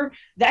swine fever,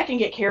 that can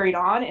get carried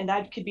on, and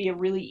that could be a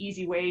really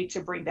easy way to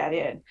bring that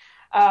in.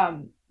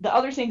 The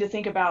other thing to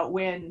think about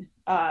when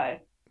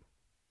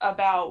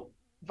about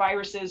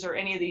viruses or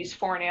any of these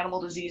foreign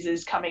animal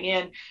diseases coming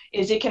in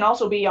is it can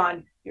also be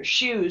on your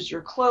shoes,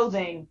 your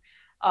clothing,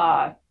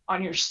 on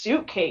your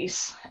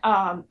suitcase,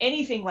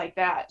 anything like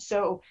that.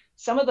 So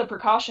some of the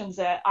precautions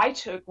that I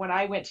took when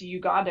I went to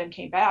Uganda and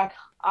came back,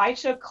 I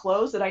took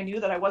clothes that I knew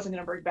that I wasn't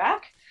going to bring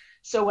back.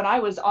 So when I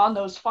was on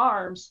those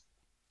farms,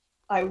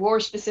 I wore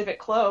specific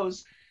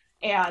clothes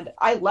and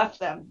I left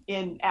them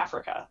in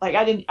Africa. Like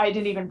I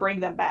didn't even bring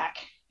them back.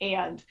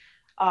 And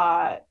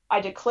I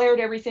declared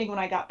everything when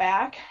I got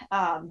back.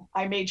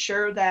 I made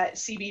sure that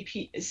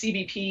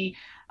CBP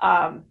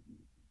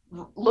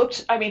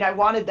looked, I mean, I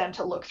wanted them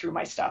to look through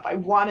my stuff. I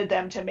wanted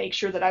them to make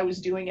sure that I was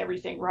doing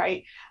everything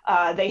right.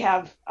 They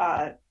have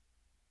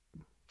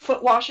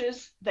foot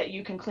washes that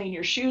you can clean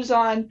your shoes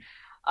on.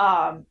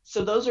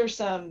 So those are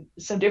some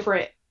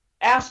different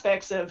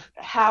aspects of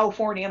how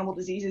foreign animal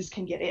diseases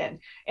can get in.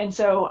 And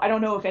so I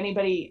don't know if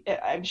anybody,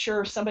 I'm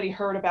sure somebody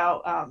heard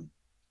about,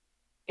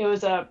 it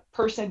was a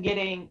person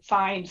getting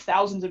fined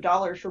thousands of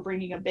dollars for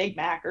bringing a Big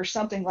Mac or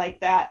something like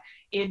that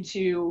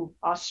into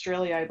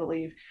Australia, I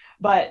believe.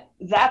 But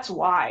that's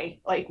why,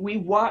 like, we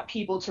want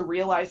people to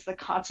realize the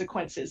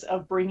consequences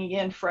of bringing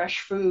in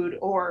fresh food,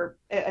 or,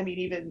 I mean,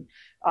 even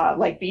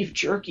like beef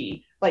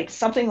jerky, like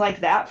something like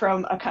that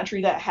from a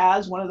country that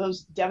has one of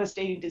those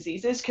devastating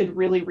diseases could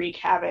really wreak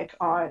havoc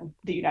on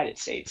the United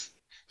States.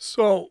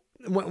 So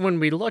when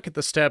we look at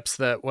the steps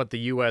that what the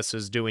U.S.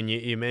 is doing,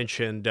 you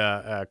mentioned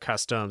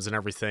customs and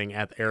everything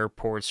at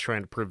airports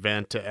trying to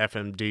prevent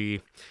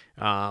FMD.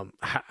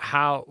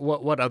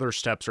 What other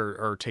steps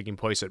are taking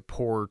place at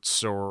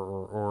ports,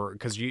 or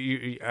because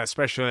you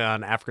especially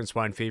on African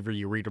swine fever,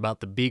 you read about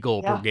the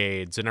Beagle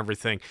brigades and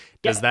everything.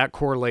 Does that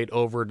correlate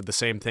over to the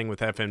same thing with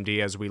FMD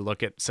as we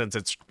look at, since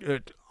it's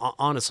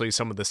honestly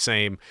some of the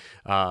same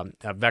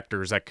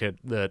vectors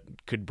that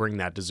could bring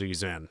that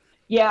disease in?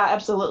 Yeah,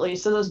 absolutely.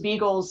 So those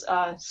beagles,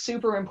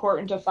 super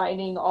important to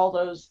finding all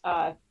those,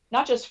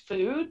 not just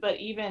food, but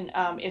even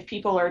if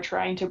people are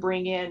trying to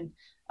bring in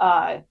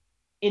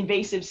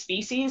invasive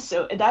species.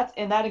 So that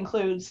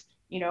includes,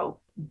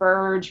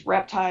 birds,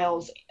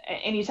 reptiles,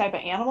 any type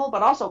of animal,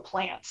 but also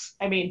plants.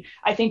 I mean,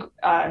 I think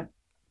I'm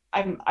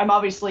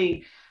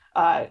obviously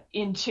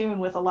in tune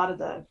with a lot of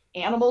the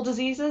animal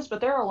diseases,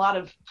 but there are a lot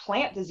of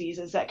plant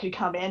diseases that could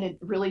come in and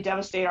really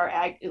devastate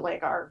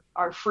our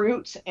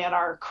fruit and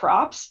our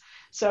crops.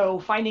 So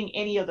finding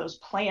any of those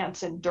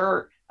plants and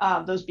dirt,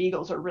 those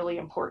beagles are really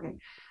important.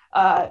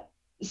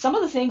 Some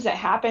of the things that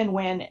happen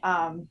when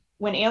live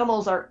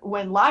animals are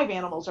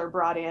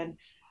brought in,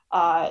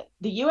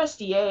 the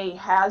USDA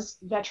has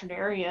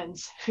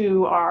veterinarians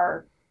who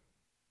at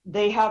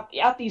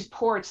these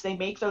ports, they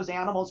make those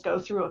animals go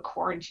through a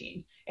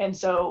quarantine. And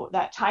so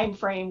that time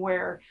frame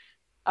where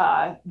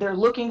they're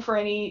looking for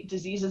any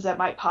diseases that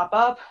might pop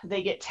up,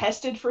 they get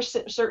tested for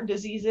certain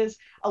diseases.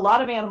 A lot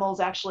of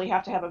animals actually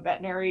have to have a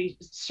veterinary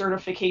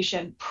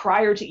certification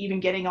prior to even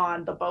getting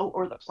on the boat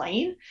or the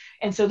plane.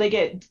 And so they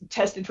get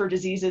tested for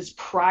diseases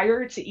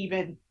prior to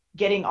even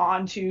getting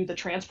onto the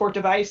transport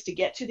device to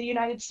get to the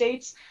United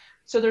States.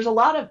 So there's a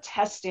lot of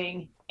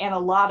testing and a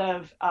lot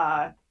of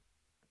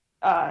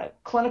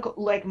clinical,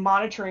 like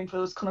monitoring for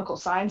those clinical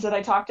signs that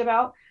I talked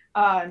about.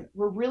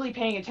 We're really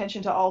paying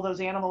attention to all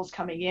those animals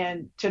coming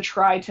in to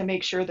try to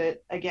make sure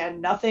that,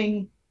 again,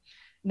 nothing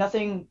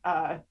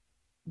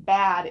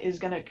bad is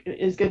gonna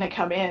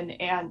come in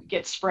and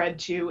get spread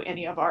to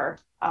any of our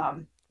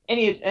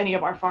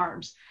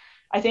farms.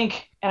 I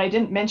think, and I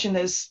didn't mention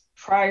this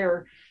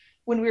prior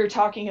when we were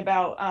talking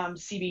about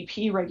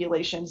CBP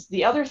regulations.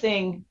 The other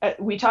thing,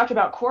 we talked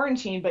about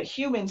quarantine, but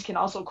humans can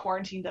also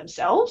quarantine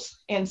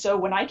themselves. And so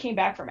when I came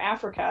back from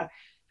Africa,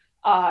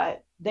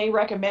 They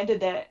recommended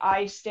that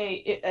I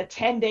stay a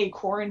 10-day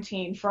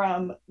quarantine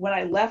from when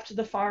I left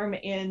the farm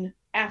in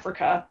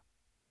Africa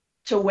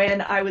to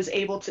when I was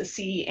able to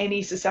see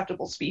any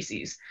susceptible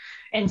species.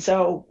 And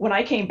so when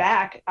I came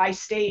back, I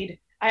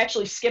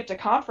actually skipped a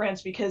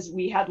conference because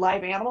we had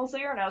live animals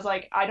there. And I was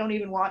like, I don't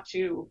even want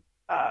to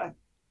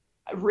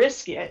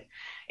risk it.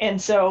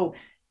 And so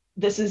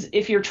this is,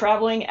 if you're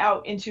traveling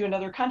out into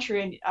another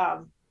country,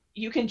 and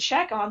you can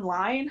check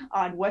online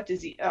on what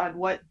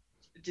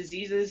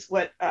diseases,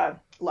 what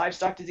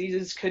livestock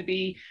diseases could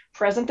be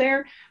present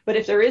there. But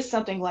if there is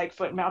something like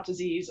foot and mouth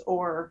disease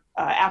or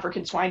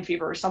African swine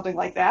fever or something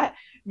like that,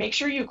 make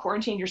sure you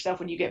quarantine yourself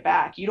when you get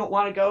back. You don't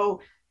want to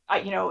go,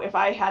 if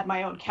I had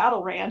my own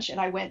cattle ranch and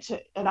I went to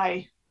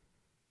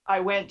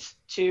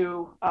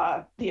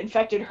the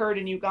infected herd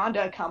in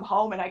Uganda, come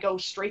home and I go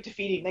straight to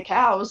feeding the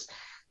cows,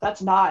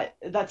 that's not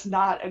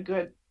a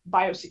good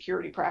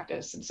biosecurity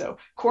practice. And so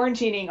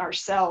quarantining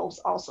ourselves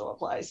also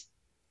applies.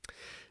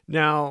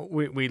 Now,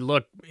 we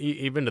look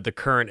even to the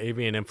current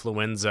avian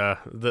influenza.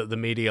 The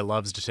media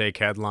loves to take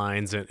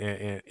headlines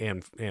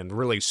and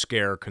really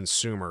scare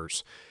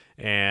consumers.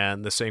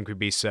 And the same could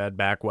be said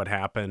back what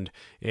happened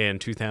in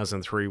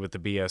 2003 with the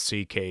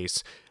BSE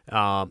case.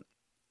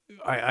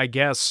 I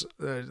guess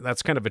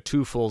that's kind of a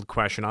twofold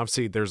question.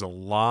 Obviously, there's a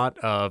lot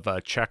of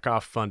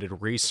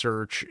Chekhov-funded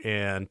research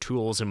and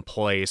tools in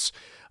place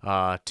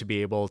to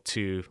be able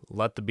to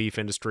let the beef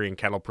industry and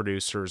cattle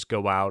producers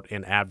go out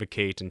and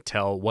advocate and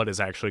tell what is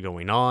actually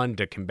going on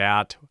to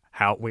combat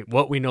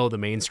what we know the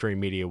mainstream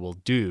media will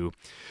do.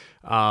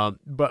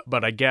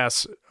 But I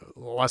guess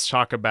let's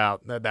talk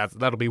about that.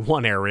 That'll be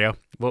one area,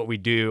 what we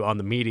do on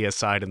the media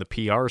side and the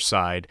PR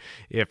side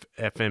if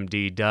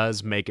FMD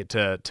does make it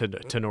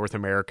to North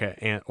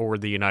America or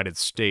the United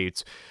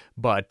States.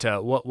 But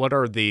what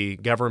are the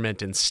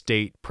government and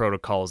state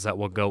protocols that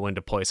will go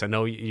into place? I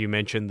know you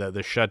mentioned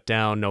the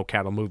shutdown, no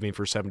cattle moving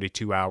for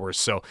 72 hours.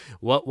 So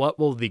what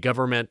will the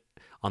government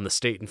on the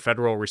state and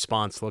federal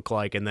response look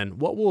like, and then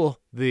what will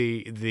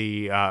the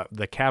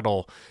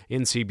cattle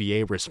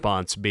NCBA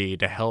response be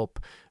to help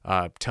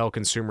tell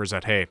consumers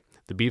that, hey,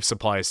 the beef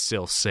supply is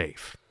still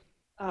safe?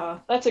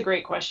 That's a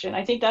great question.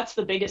 I think that's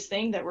the biggest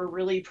thing that we're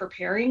really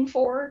preparing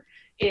for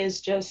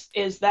is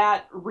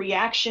that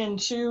reaction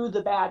to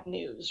the bad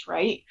news,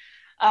 right?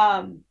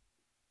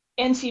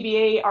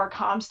 NCBA, our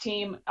comms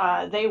team,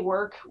 they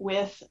work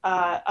with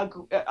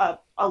a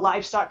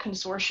livestock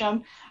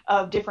consortium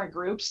of different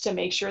groups to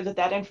make sure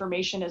that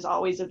information is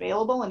always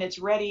available and it's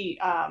ready.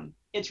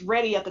 It's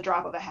ready at the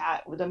drop of a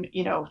hat. With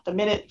the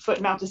minute foot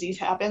and mouth disease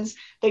happens,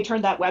 they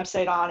turn that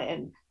website on,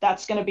 and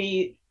that's going to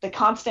be the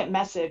constant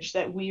message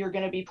that we are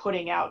going to be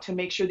putting out to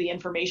make sure the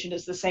information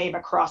is the same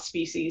across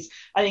species.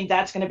 I think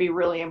that's going to be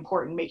really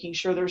important, making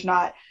sure there's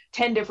not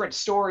 10 different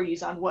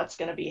stories on what's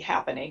going to be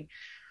happening.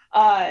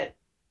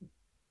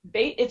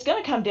 It's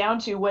going to come down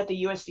to what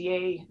the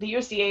USDA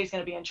is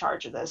going to be in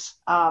charge of this.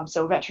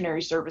 So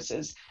veterinary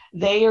services,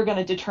 they are going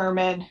to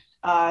determine,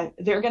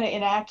 they're going to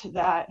enact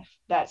that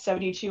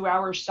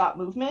 72-hour stop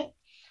movement.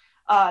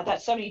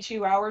 That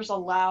 72 hours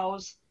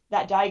allows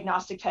that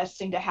diagnostic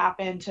testing to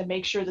happen to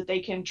make sure that they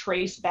can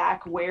trace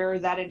back where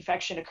that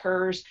infection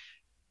occurs,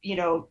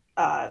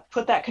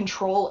 put that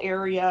control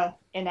area,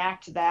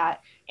 enact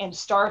that, and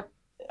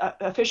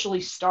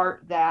officially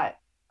start that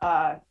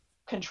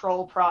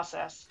control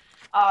process.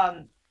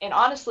 And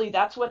honestly,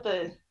 that's what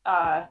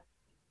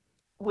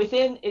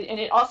within, and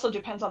it also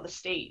depends on the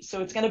state.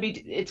 So it's going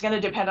to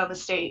depend on the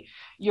state.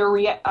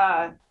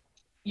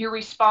 Your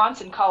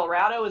response in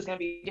Colorado is going to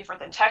be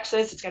different than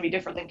Texas. It's going to be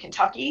different than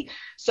Kentucky.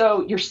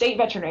 So your state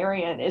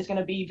veterinarian is going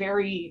to be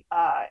very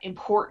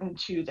important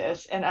to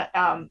this. And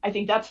I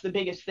think that's the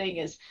biggest thing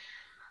is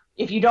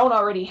if you don't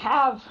already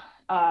have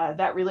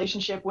that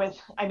relationship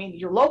with,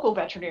 your local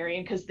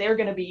veterinarian, because they're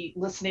going to be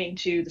listening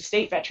to the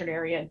state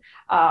veterinarian.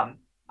 I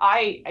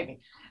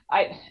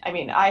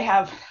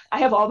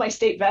have all my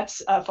state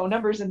vets' phone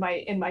numbers in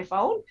my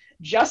phone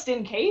just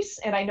in case,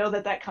 and I know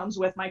that comes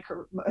with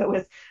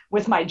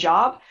my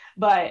job.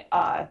 But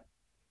I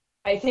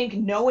think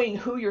knowing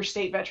who your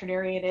state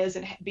veterinarian is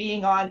and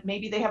being on,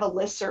 maybe they have a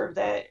listserv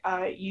that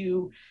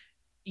you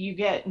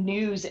get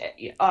news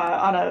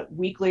on a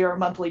weekly or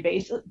monthly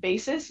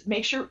basis.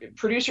 Make sure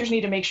producers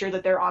need to make sure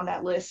that they're on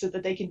that list so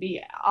that they can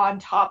be on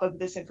top of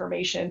this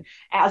information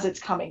as it's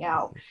coming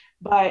out.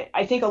 But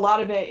I think a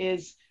lot of it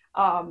is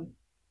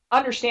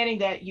understanding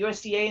that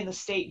USDA and the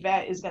state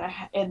vet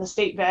and the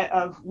state vet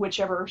of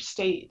whichever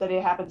state that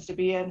it happens to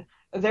be in,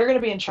 they're going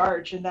to be in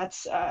charge, and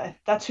that's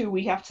who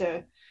we have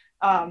to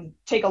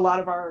take a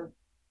lot of our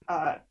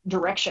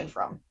direction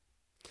from.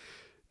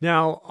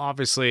 Now,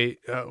 obviously,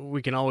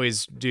 we can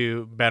always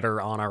do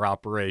better on our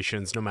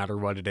operations, no matter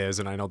what it is,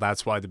 and I know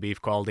that's why the Beef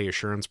Quality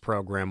Assurance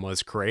Program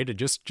was created,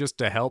 just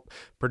to help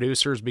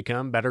producers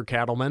become better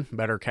cattlemen,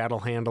 better cattle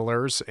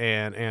handlers,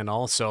 and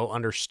also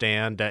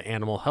understand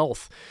animal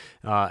health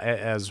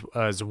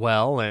as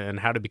well, and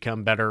how to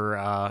become better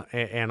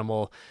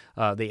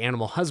the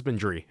animal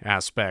husbandry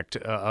aspect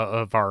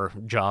of our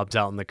jobs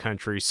out in the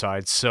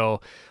countryside.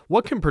 So,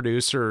 what can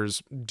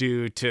producers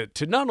do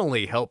to not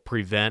only help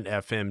prevent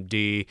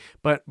FMD,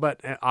 but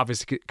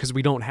obviously because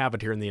we don't have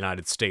it here in the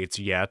United States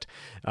yet,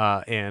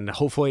 and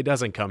hopefully it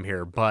doesn't come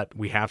here, but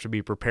we have to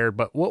be prepared.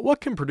 But what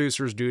can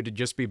producers do to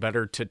just be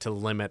better to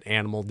limit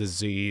animal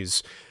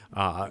disease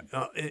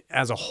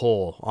as a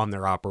whole on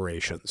their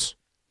operations?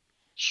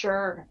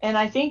 Sure. And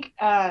I think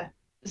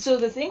so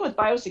the thing with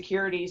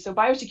biosecurity, so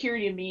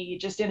biosecurity to me,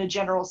 just in a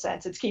general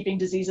sense, it's keeping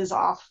diseases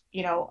off,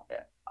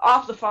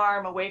 off the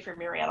farm, away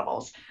from your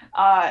animals.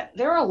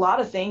 There are a lot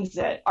of things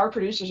that our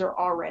producers are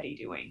already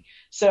doing.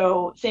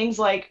 So things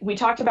like we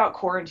talked about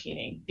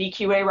quarantining.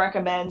 BQA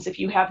recommends if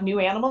you have new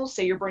animals,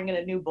 say you're bringing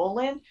a new bull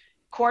in,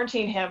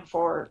 quarantine him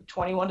for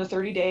 21 to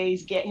 30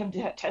 days, get him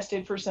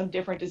tested for some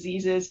different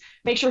diseases,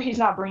 make sure he's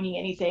not bringing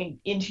anything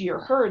into your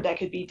herd that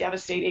could be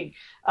devastating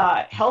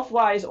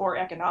health-wise or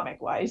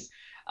economic-wise.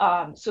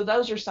 So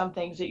those are some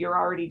things that you're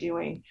already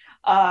doing.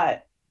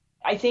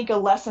 I think a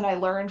lesson I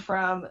learned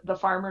from the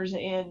farmers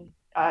in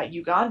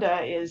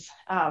Uganda is,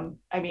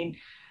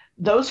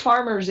 those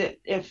farmers,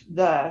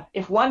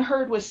 if one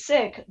herd was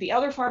sick, the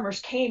other farmers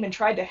came and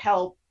tried to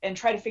help and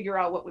try to figure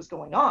out what was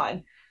going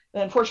on.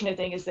 The unfortunate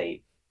thing is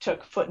they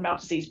took foot and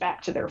mouth disease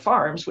back to their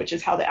farms, which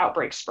is how the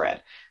outbreak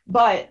spread.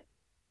 But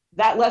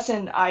that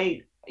lesson,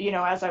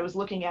 as I was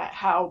looking at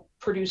how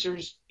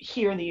producers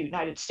here in the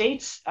United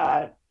States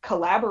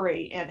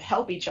collaborate and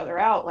help each other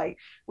out, like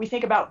we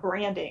think about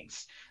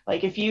brandings.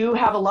 Like if you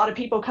have a lot of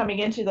people coming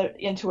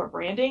into a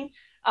branding,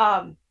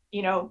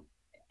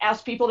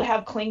 ask people to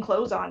have clean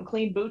clothes on,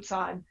 clean boots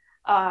on,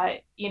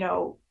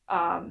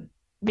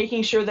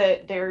 making sure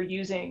that they're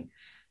using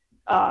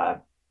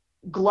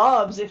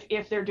gloves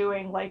if they're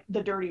doing like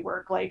the dirty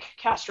work, like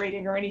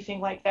castrating or anything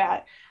like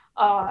that.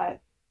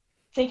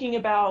 Thinking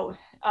about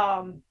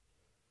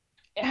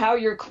how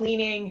you're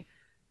cleaning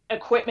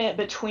equipment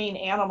between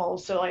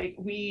animals. So like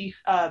we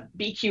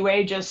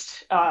BQA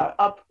just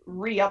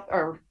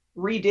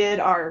redid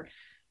our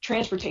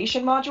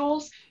transportation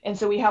modules, and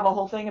so we have a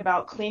whole thing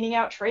about cleaning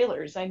out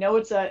trailers. I know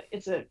it's a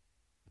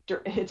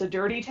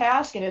dirty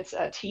task and it's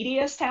a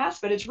tedious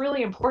task, but it's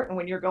really important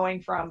when you're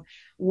going from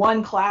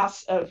one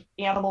class of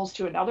animals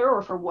to another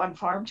or from one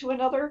farm to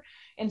another.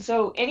 And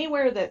so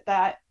anywhere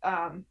that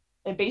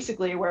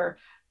basically where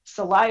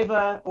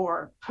saliva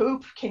or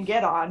poop can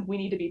get on, we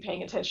need to be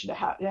paying attention to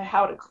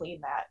how to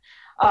clean that.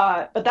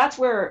 But that's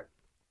where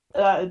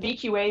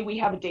BQA, we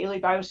have a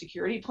daily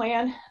biosecurity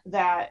plan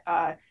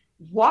that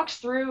walks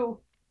through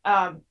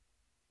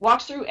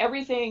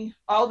everything,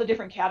 all the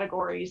different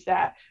categories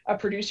that a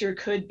producer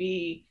could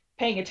be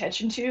paying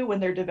attention to when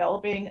they're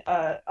developing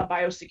a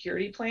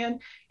biosecurity plan.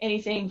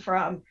 Anything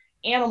from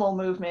animal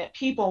movement,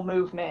 people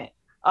movement,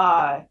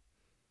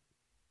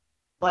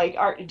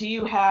 do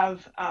you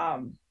have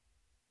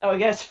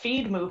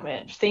feed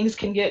movement? Things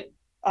can get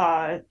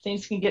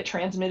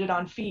transmitted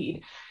on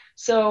feed.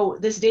 So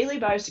this daily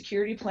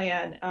biosecurity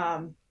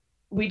plan,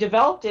 we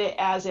developed it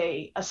as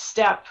a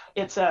step.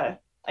 It's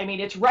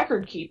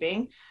record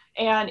keeping,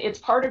 and it's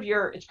part of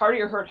your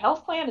herd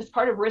health plan. It's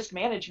part of risk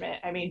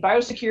management. I mean,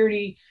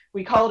 biosecurity,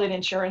 we call it an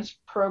insurance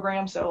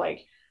program. So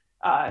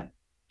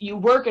you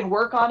work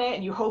on it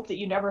and you hope that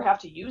you never have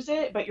to use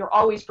it, but you're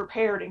always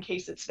prepared in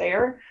case it's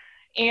there.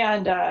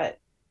 And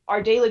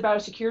our daily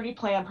biosecurity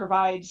plan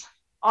provides,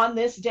 on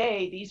this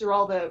day, these are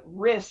all the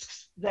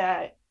risks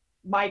that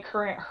my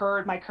current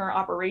herd, my current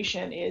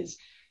operation is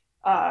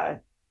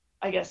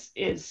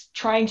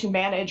trying to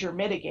manage or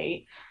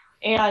mitigate.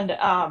 And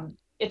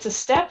it's a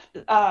step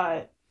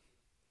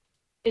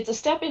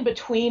in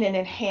between an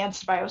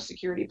enhanced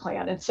biosecurity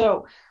plan. And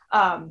so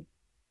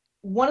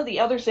one of the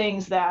other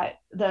things that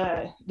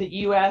the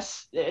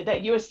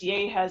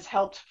USDA has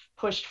helped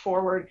push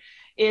forward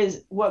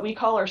is what we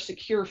call our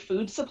secure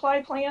food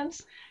supply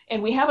plans.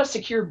 And we have a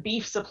secure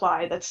beef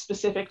supply that's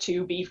specific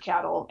to beef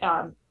cattle.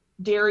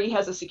 Dairy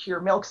has a secure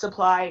milk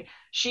supply.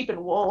 Sheep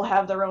and wool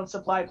have their own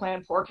supply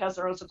plan. Pork has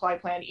their own supply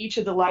plan. Each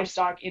of the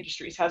livestock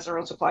industries has their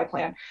own supply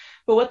plan.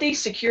 But what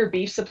these secure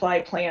beef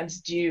supply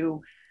plans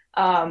do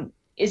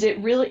is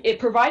it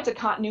provides a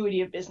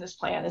continuity of business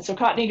plan. And so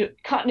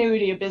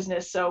continuity of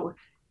business. So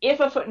if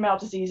a foot and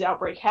mouth disease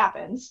outbreak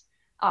happens,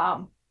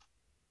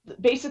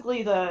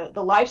 basically the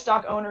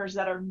livestock owners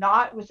that are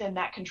not within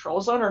that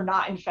control zone or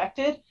not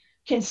infected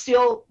can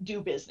still do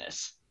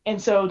business. And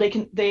so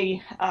if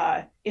they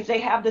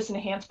have this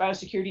enhanced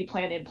biosecurity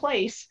plan in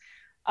place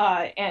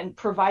and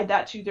provide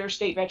that to their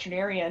state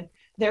veterinarian,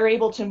 they're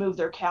able to move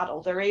their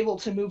cattle, they're able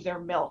to move their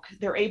milk,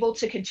 they're able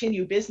to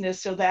continue business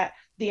so that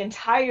the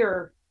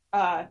entire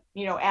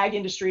ag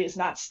industry is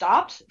not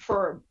stopped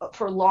for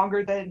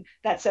longer than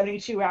that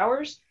 72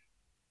 hours.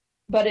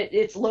 but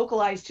it's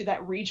localized to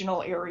that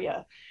regional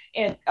area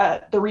and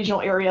the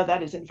regional area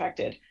that is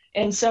infected.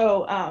 And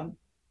so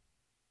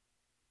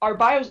our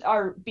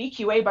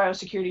BQA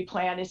biosecurity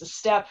plan is a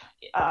step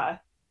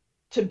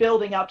to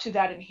building up to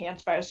that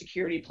enhanced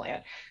biosecurity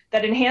plan.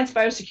 That enhanced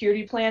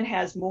biosecurity plan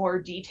has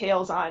more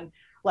details on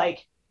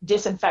like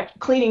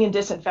cleaning and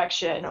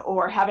disinfection,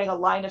 or having a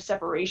line of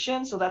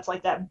separation. So that's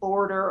like that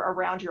border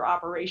around your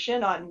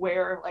operation on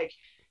where, like,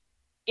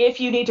 if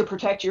you need to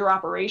protect your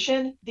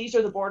operation, these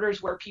are the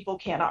borders where people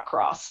cannot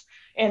cross.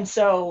 And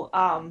so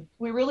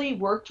BQA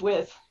worked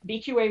with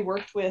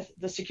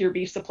the Secure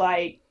Beef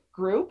Supply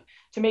group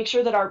to make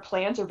sure that our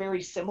plans are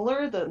very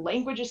similar, the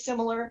language is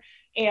similar,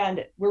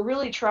 and we're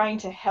really trying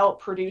to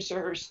help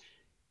producers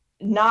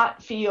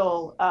not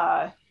feel,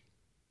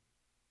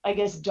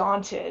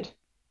 daunted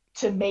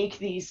to make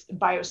these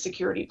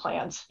biosecurity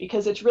plans,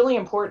 because it's really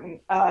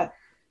important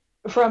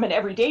from an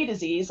everyday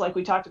disease like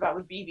we talked about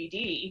with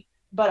BVD,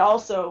 but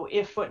also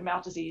if foot and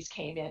mouth disease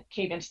came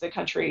into the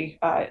country,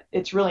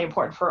 it's really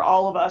important for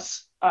all of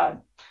us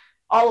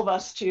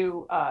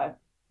to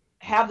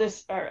have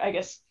this, or I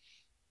guess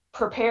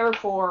prepare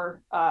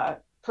for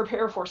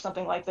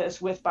something like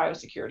this with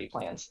biosecurity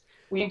plans.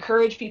 We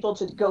encourage people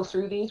to go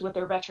through these with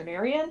their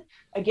veterinarian.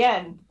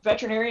 Again,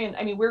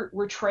 I mean,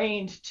 we're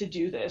trained to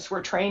do this.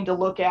 We're trained to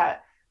look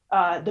at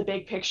the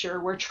big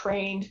picture. We're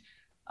trained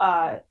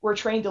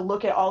to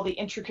look at all the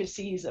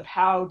intricacies of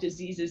how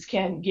diseases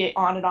can get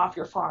on and off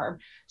your farm.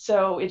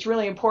 So it's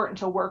really important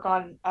to work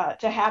on,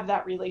 to have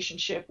that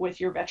relationship with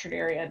your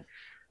veterinarian.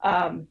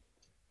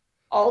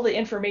 All the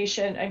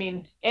information, I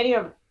mean, any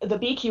of the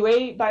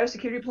BQA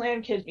biosecurity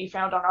plan can be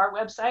found on our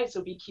website,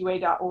 so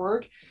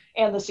bqa.org,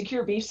 and the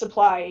Secure Beef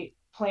Supply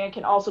plan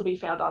can also be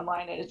found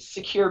online, and it's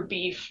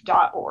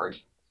securebeef.org.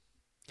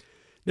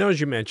 Now, as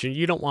you mentioned,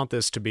 you don't want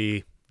this to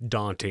be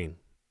daunting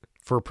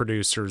for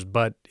producers,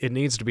 but it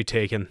needs to be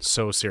taken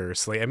so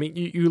seriously. I mean,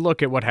 you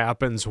look at what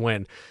happens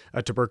when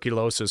a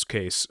tuberculosis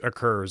case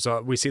occurs.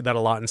 We see that a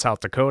lot in South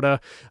Dakota.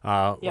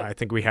 Yep. I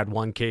think we had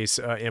one case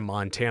in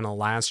Montana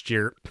last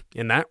year.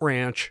 And that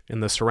ranch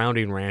and the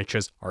surrounding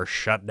ranches are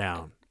shut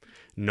down.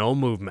 No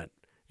movement.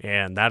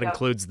 And that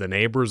includes the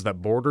neighbors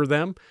that border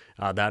them.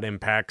 That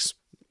impacts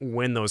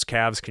when those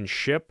calves can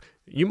ship.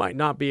 You might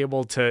not be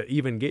able to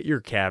even get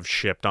your calves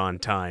shipped on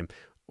time,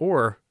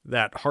 or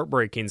that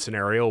heartbreaking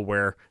scenario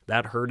where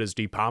that herd is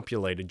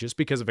depopulated just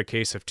because of a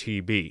case of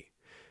TB.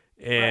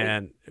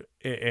 And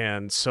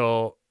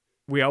so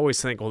we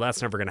always think, well,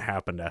 that's never going to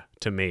happen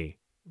to me.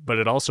 But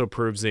it also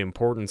proves the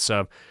importance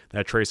of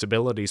that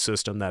traceability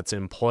system that's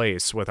in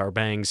place with our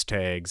BANGS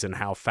tags, and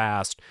how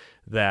fast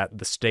that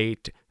the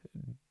state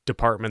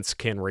departments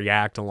can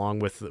react along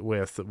with the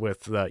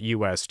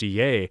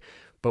USDA.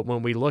 But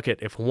when we look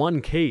at, if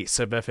one case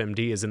of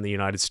FMD is in the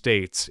United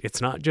States, it's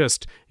not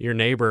just your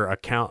neighbor a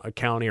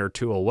county or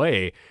two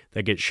away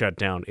that gets shut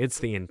down. It's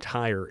the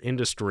entire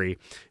industry.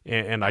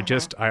 And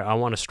I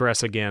want to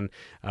stress again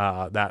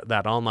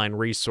that online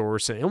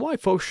resource, and why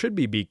folks should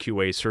be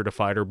BQA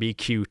certified or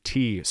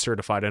BQT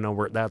certified. I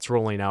know that's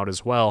rolling out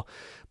as well.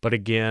 But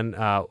again,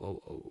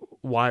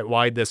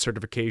 why this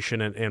certification,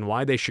 and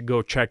why they should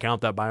go check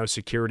out that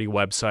biosecurity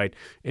website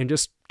and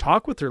just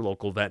talk with their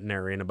local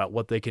veterinarian about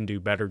what they can do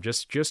better,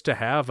 just to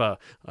have a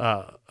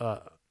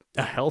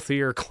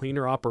healthier,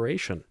 cleaner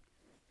operation.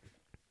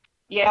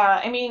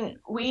 Yeah, I mean,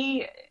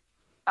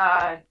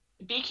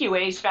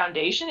 BQA's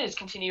foundation is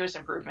continuous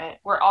improvement.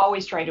 We're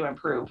always trying to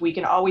improve. We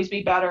can always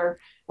be better.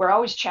 We're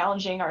always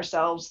challenging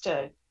ourselves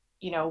to,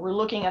 we're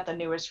looking at the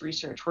newest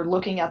research. We're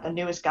looking at the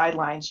newest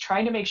guidelines,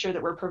 trying to make sure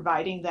that we're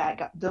providing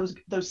those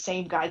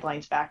same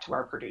guidelines back to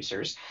our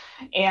producers.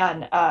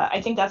 And I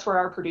think that's where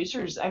our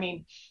producers,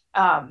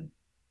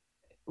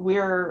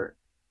 we're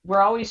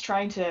always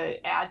trying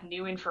to add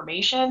new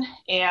information,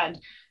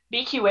 and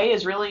BQA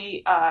is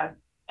really,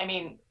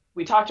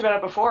 we talked about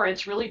it before,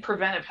 it's really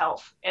preventive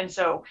health. And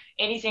so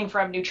anything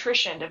from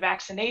nutrition to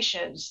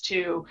vaccinations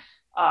to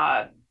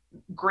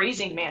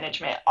grazing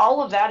management,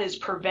 all of that is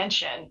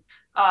prevention.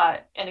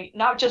 And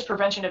not just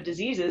prevention of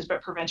diseases,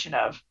 but prevention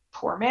of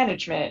poor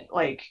management.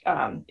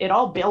 It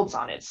all builds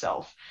on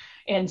itself.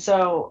 And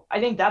so I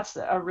think that's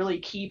a really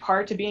key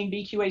part to being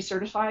BQA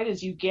certified,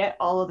 is you get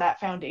all of that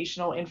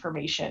foundational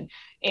information.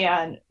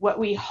 And what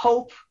we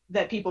hope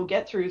that people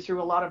get through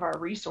a lot of our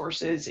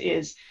resources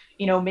is,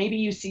 maybe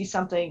you see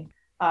something.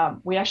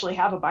 We actually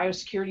have a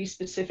biosecurity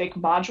specific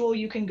module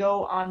you can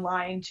go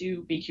online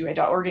to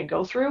bqa.org and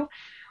go through.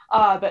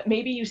 But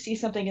maybe you see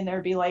something in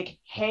there, be like,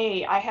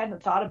 hey, I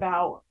hadn't thought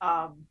about,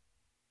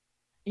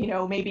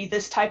 maybe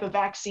this type of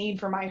vaccine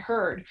for my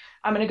herd.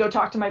 I'm going to go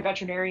talk to my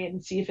veterinarian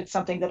and see if it's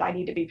something that I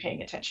need to be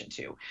paying attention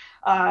to.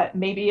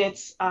 Maybe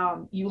it's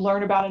you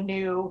learn about a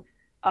new,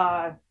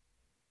 a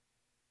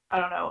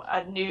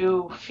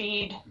new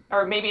feed,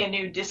 or maybe a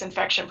new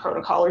disinfection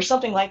protocol or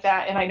something like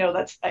that. And I know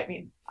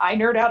I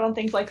nerd out on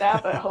things like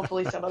that, but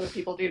hopefully some other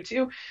people do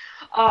too.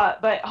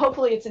 But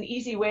hopefully it's an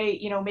easy way,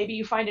 maybe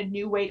you find a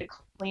new way to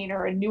clean,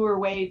 or a newer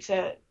way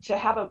to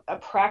have a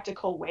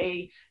practical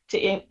way to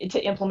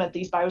implement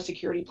these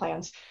biosecurity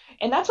plans.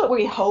 And that's what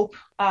we hope.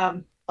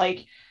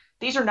 Like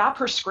these are not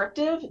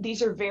prescriptive.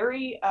 These are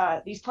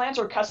these plans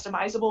are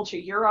customizable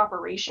to your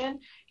operation.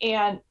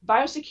 And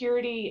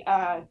biosecurity,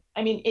 I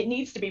mean, it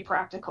needs to be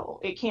practical.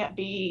 It can't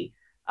be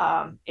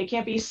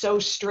so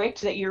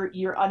strict that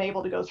you're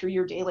unable to go through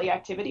your daily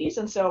activities.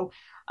 And so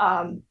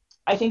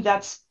I think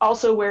that's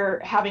also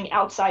where having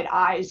outside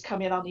eyes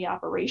come in on the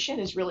operation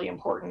is really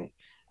important.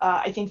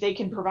 I think they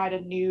can provide a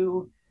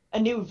new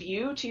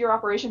view to your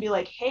operation, be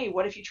like, hey,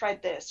 what if you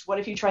tried this? What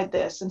if you tried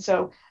this? And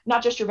so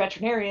not just your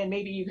veterinarian,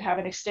 maybe you have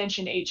an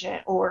extension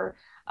agent or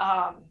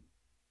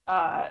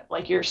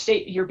like your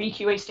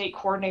BQA state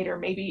coordinator,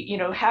 maybe,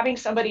 having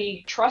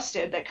somebody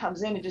trusted that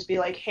comes in and just be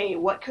like, hey,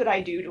 what could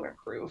I do to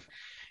improve?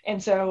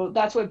 And so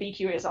that's what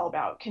BQA is all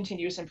about,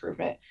 continuous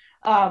improvement.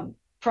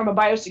 From a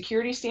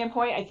biosecurity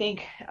standpoint, I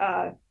think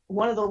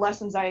one of the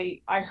lessons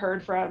I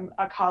heard from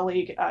a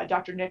colleague,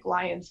 Dr. Nick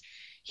Lyons,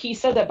 he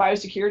said that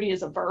biosecurity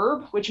is a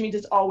verb, which means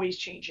it's always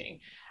changing.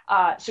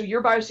 So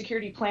your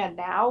biosecurity plan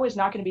now is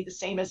not going to be the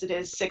same as it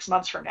is 6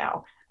 months from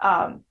now.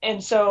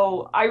 And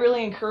so I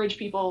really encourage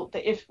people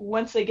that if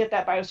once they get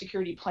that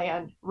biosecurity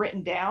plan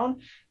written down,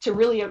 to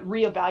really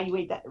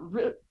reevaluate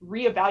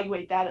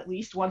that at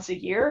least once a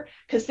year,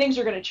 because things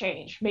are going to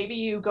change. Maybe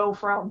you go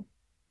from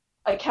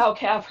a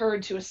cow-calf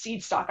herd to a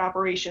seed stock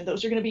operation.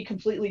 Those are going to be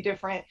completely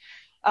different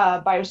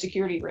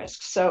biosecurity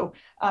risks. So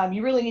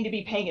you really need to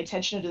be paying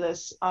attention to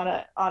this on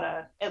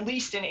a at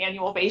least an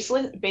annual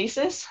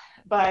basis.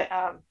 But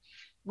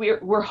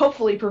we're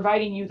hopefully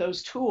providing you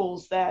those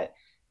tools that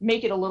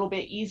make it a little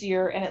bit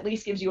easier and at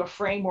least gives you a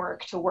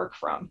framework to work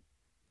from.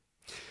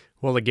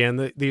 Well,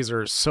 again, these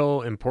are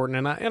so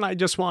important. And I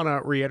just want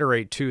to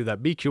reiterate, too,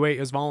 that BQA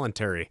is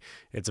voluntary.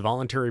 It's a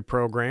voluntary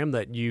program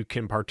that you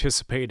can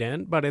participate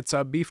in, but it's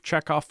beef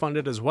checkoff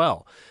funded as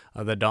well.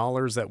 The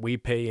dollars that we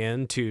pay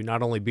into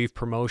not only beef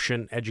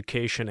promotion,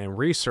 education, and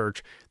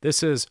research,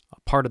 this is a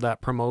part of that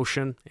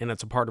promotion, and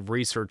it's a part of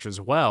research as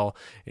well.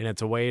 And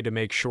it's a way to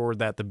make sure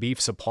that the beef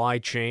supply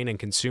chain and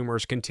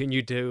consumers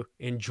continue to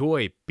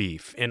enjoy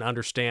beef and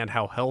understand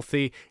how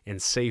healthy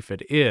and safe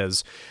it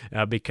is.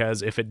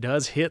 Because if it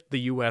does hit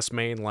the U.S.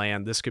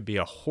 mainland, this could be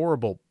a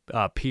horrible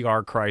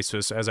PR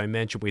crisis. As I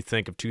mentioned, we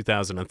think of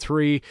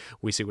 2003.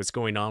 We see what's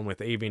going on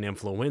with avian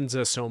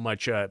influenza, so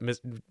much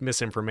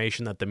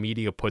misinformation that the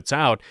media puts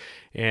out,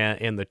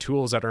 and the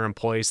tools that are in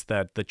place,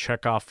 that the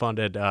checkoff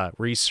funded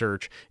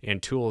research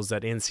and tools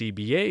that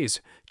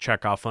NCBA's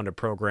checkoff funded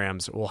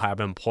programs will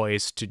have in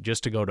place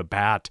to go to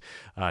bat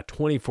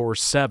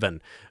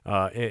 24/7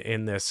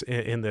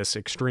 in this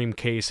extreme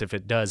case if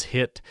it does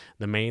hit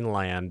the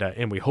mainland,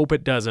 and we hope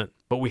it doesn't,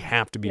 but we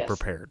have to be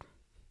prepared.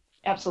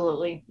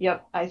 Absolutely.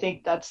 Yep. I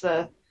think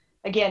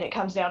again, it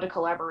comes down to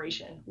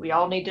collaboration. We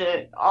all need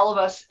to, all of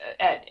us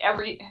at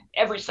every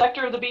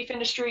sector of the beef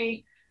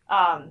industry,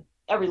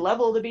 every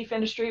level of the beef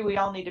industry, we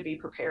all need to be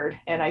prepared.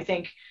 And I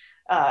think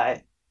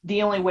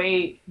the only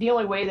way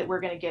that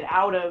we're going to get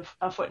out of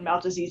a foot and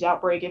mouth disease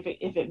outbreak, if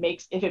it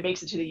makes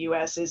it to the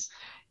U.S.,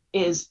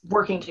 is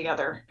working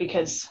together,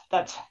 because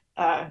that's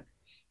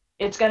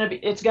it's going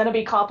to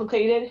be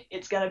complicated.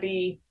 It's going to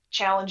be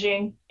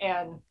challenging,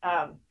 and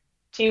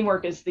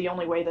teamwork is the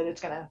only way that it's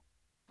going to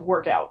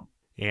work out.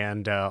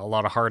 And a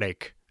lot of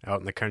heartache out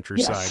in the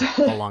countryside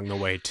along the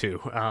way too.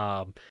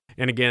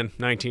 And again,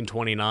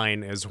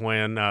 1929 is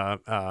when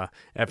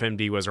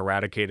FMD was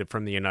eradicated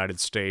from the United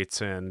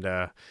States, and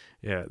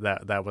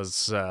that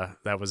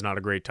was not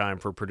a great time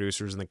for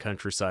producers in the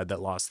countryside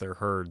that lost their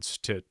herds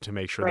to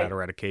make sure that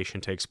eradication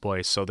takes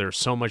place. So there's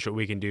so much that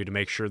we can do to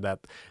make sure that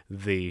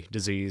the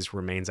disease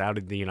remains out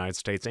of the United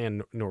States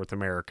and North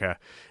America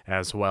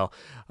as well.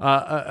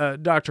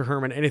 Dr.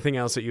 Herman, anything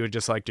else that you would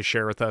just like to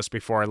share with us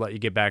before I let you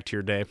get back to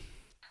your day?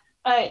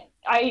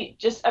 I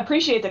just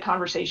appreciate the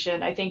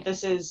conversation. I think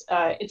this is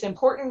it's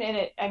important,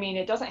 and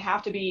it doesn't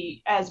have to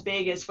be as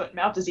big as foot and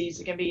mouth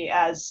disease. It can be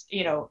as,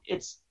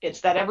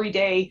 it's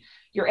that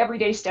your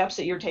everyday steps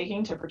that you're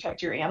taking to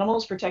protect your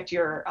animals, protect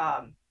your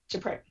operation.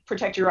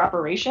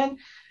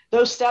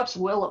 Those steps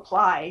will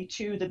apply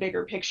to the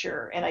bigger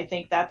picture, and I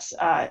think that's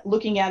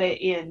looking at it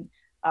in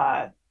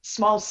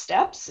small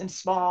steps and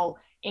small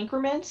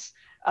increments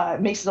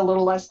makes it a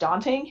little less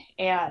daunting.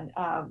 And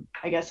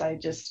I guess I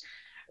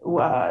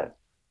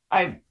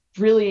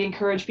really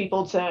encourage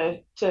people to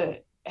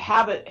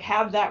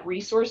have that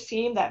resource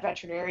team, that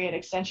veterinarian,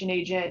 extension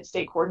agent,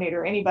 state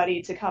coordinator,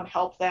 anybody to come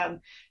help them,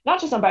 not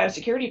just on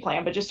biosecurity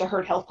plan, but just a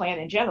herd health plan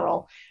in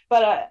general.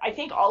 But I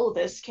think all of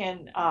this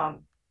can,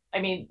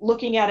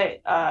 looking at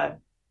it,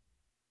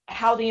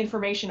 how the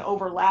information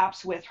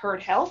overlaps with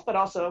herd health, but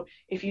also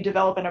if you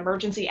develop an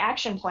emergency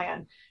action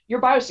plan, the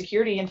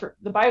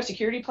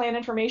biosecurity plan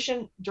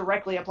information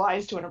directly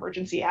applies to an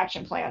emergency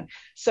action plan.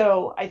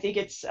 So I think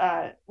it's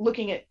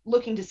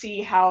looking to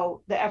see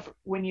how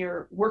when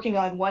you're working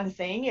on one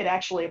thing, it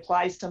actually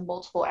applies to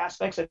multiple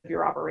aspects of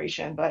your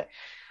operation. But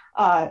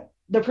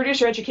the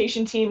producer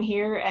education team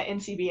here at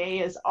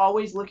NCBA is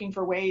always looking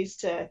for ways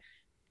to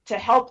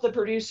help the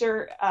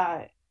producer,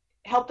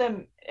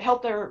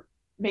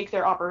 make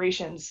their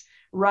operations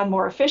run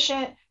more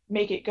efficient,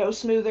 make it go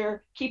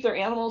smoother, keep their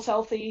animals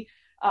healthy.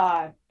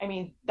 I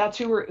mean, that's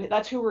who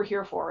we're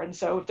here for. And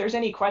so if there's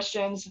any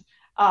questions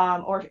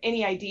or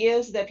any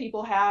ideas that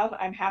people have,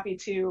 I'm happy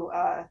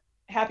to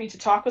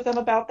talk with them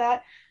about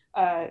that.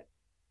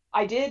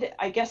 I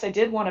guess I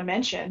did want to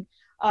mention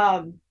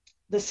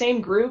the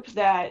same group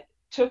that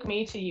took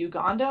me to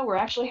Uganda. We're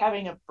actually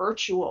having a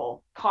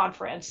virtual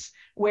conference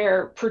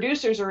where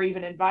producers are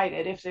even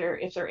invited if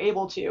they're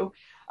able to.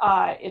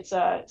 It's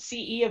a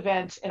CE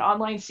event, an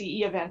online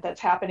CE event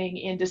that's happening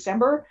in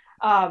December.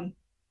 But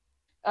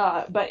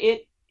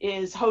it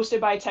is hosted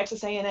by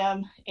Texas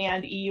A&M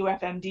and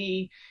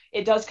EUFMD.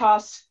 It does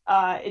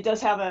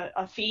have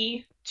a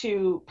fee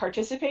to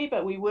participate,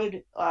 but we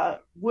would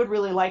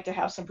really like to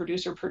have some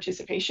producer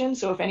participation.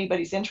 So if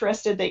anybody's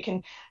interested, they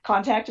can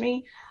contact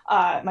me.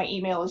 My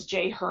email is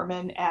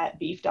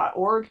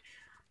jherman@beef.org.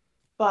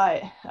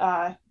 But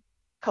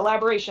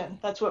collaboration,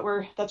 that's what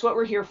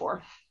we're here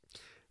for.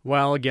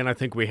 Well, again, I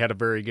think we had a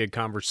very good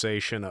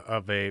conversation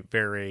of a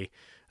very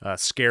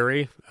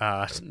scary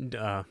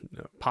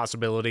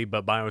possibility,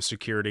 but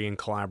biosecurity and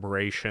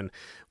collaboration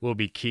will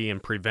be key in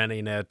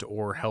preventing it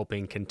or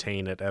helping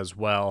contain it as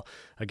well.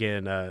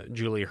 Again,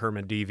 Julie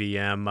Herman,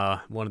 DVM,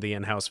 one of the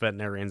in-house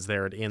veterinarians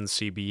there at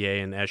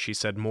NCBA, and as she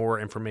said, more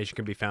information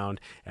can be found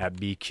at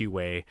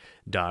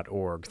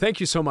bqa.org. Thank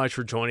you so much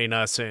for joining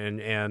us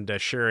and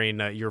sharing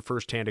your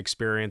firsthand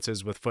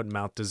experiences with foot and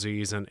mouth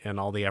disease and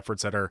all the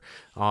efforts that are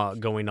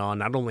going on,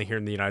 not only here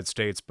in the United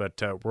States,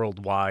 but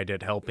worldwide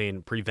at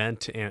helping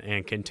prevent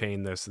and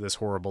contain this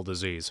horrible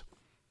disease.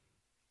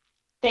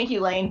 Thank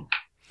you, Lane.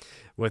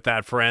 With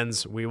that,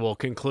 friends, we will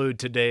conclude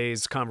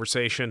today's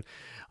conversation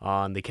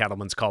on the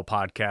Cattleman's Call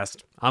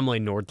podcast. I'm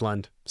Lane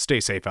Nordlund. Stay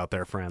safe out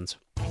there, friends.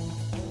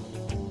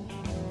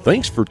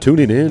 Thanks for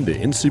tuning in to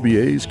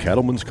NCBA's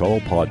Cattleman's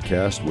Call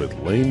podcast with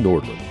Lane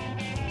Nordlund.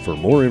 For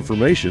more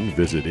information,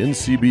 visit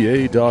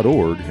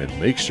ncba.org and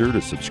make sure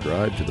to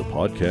subscribe to the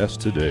podcast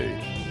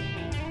today.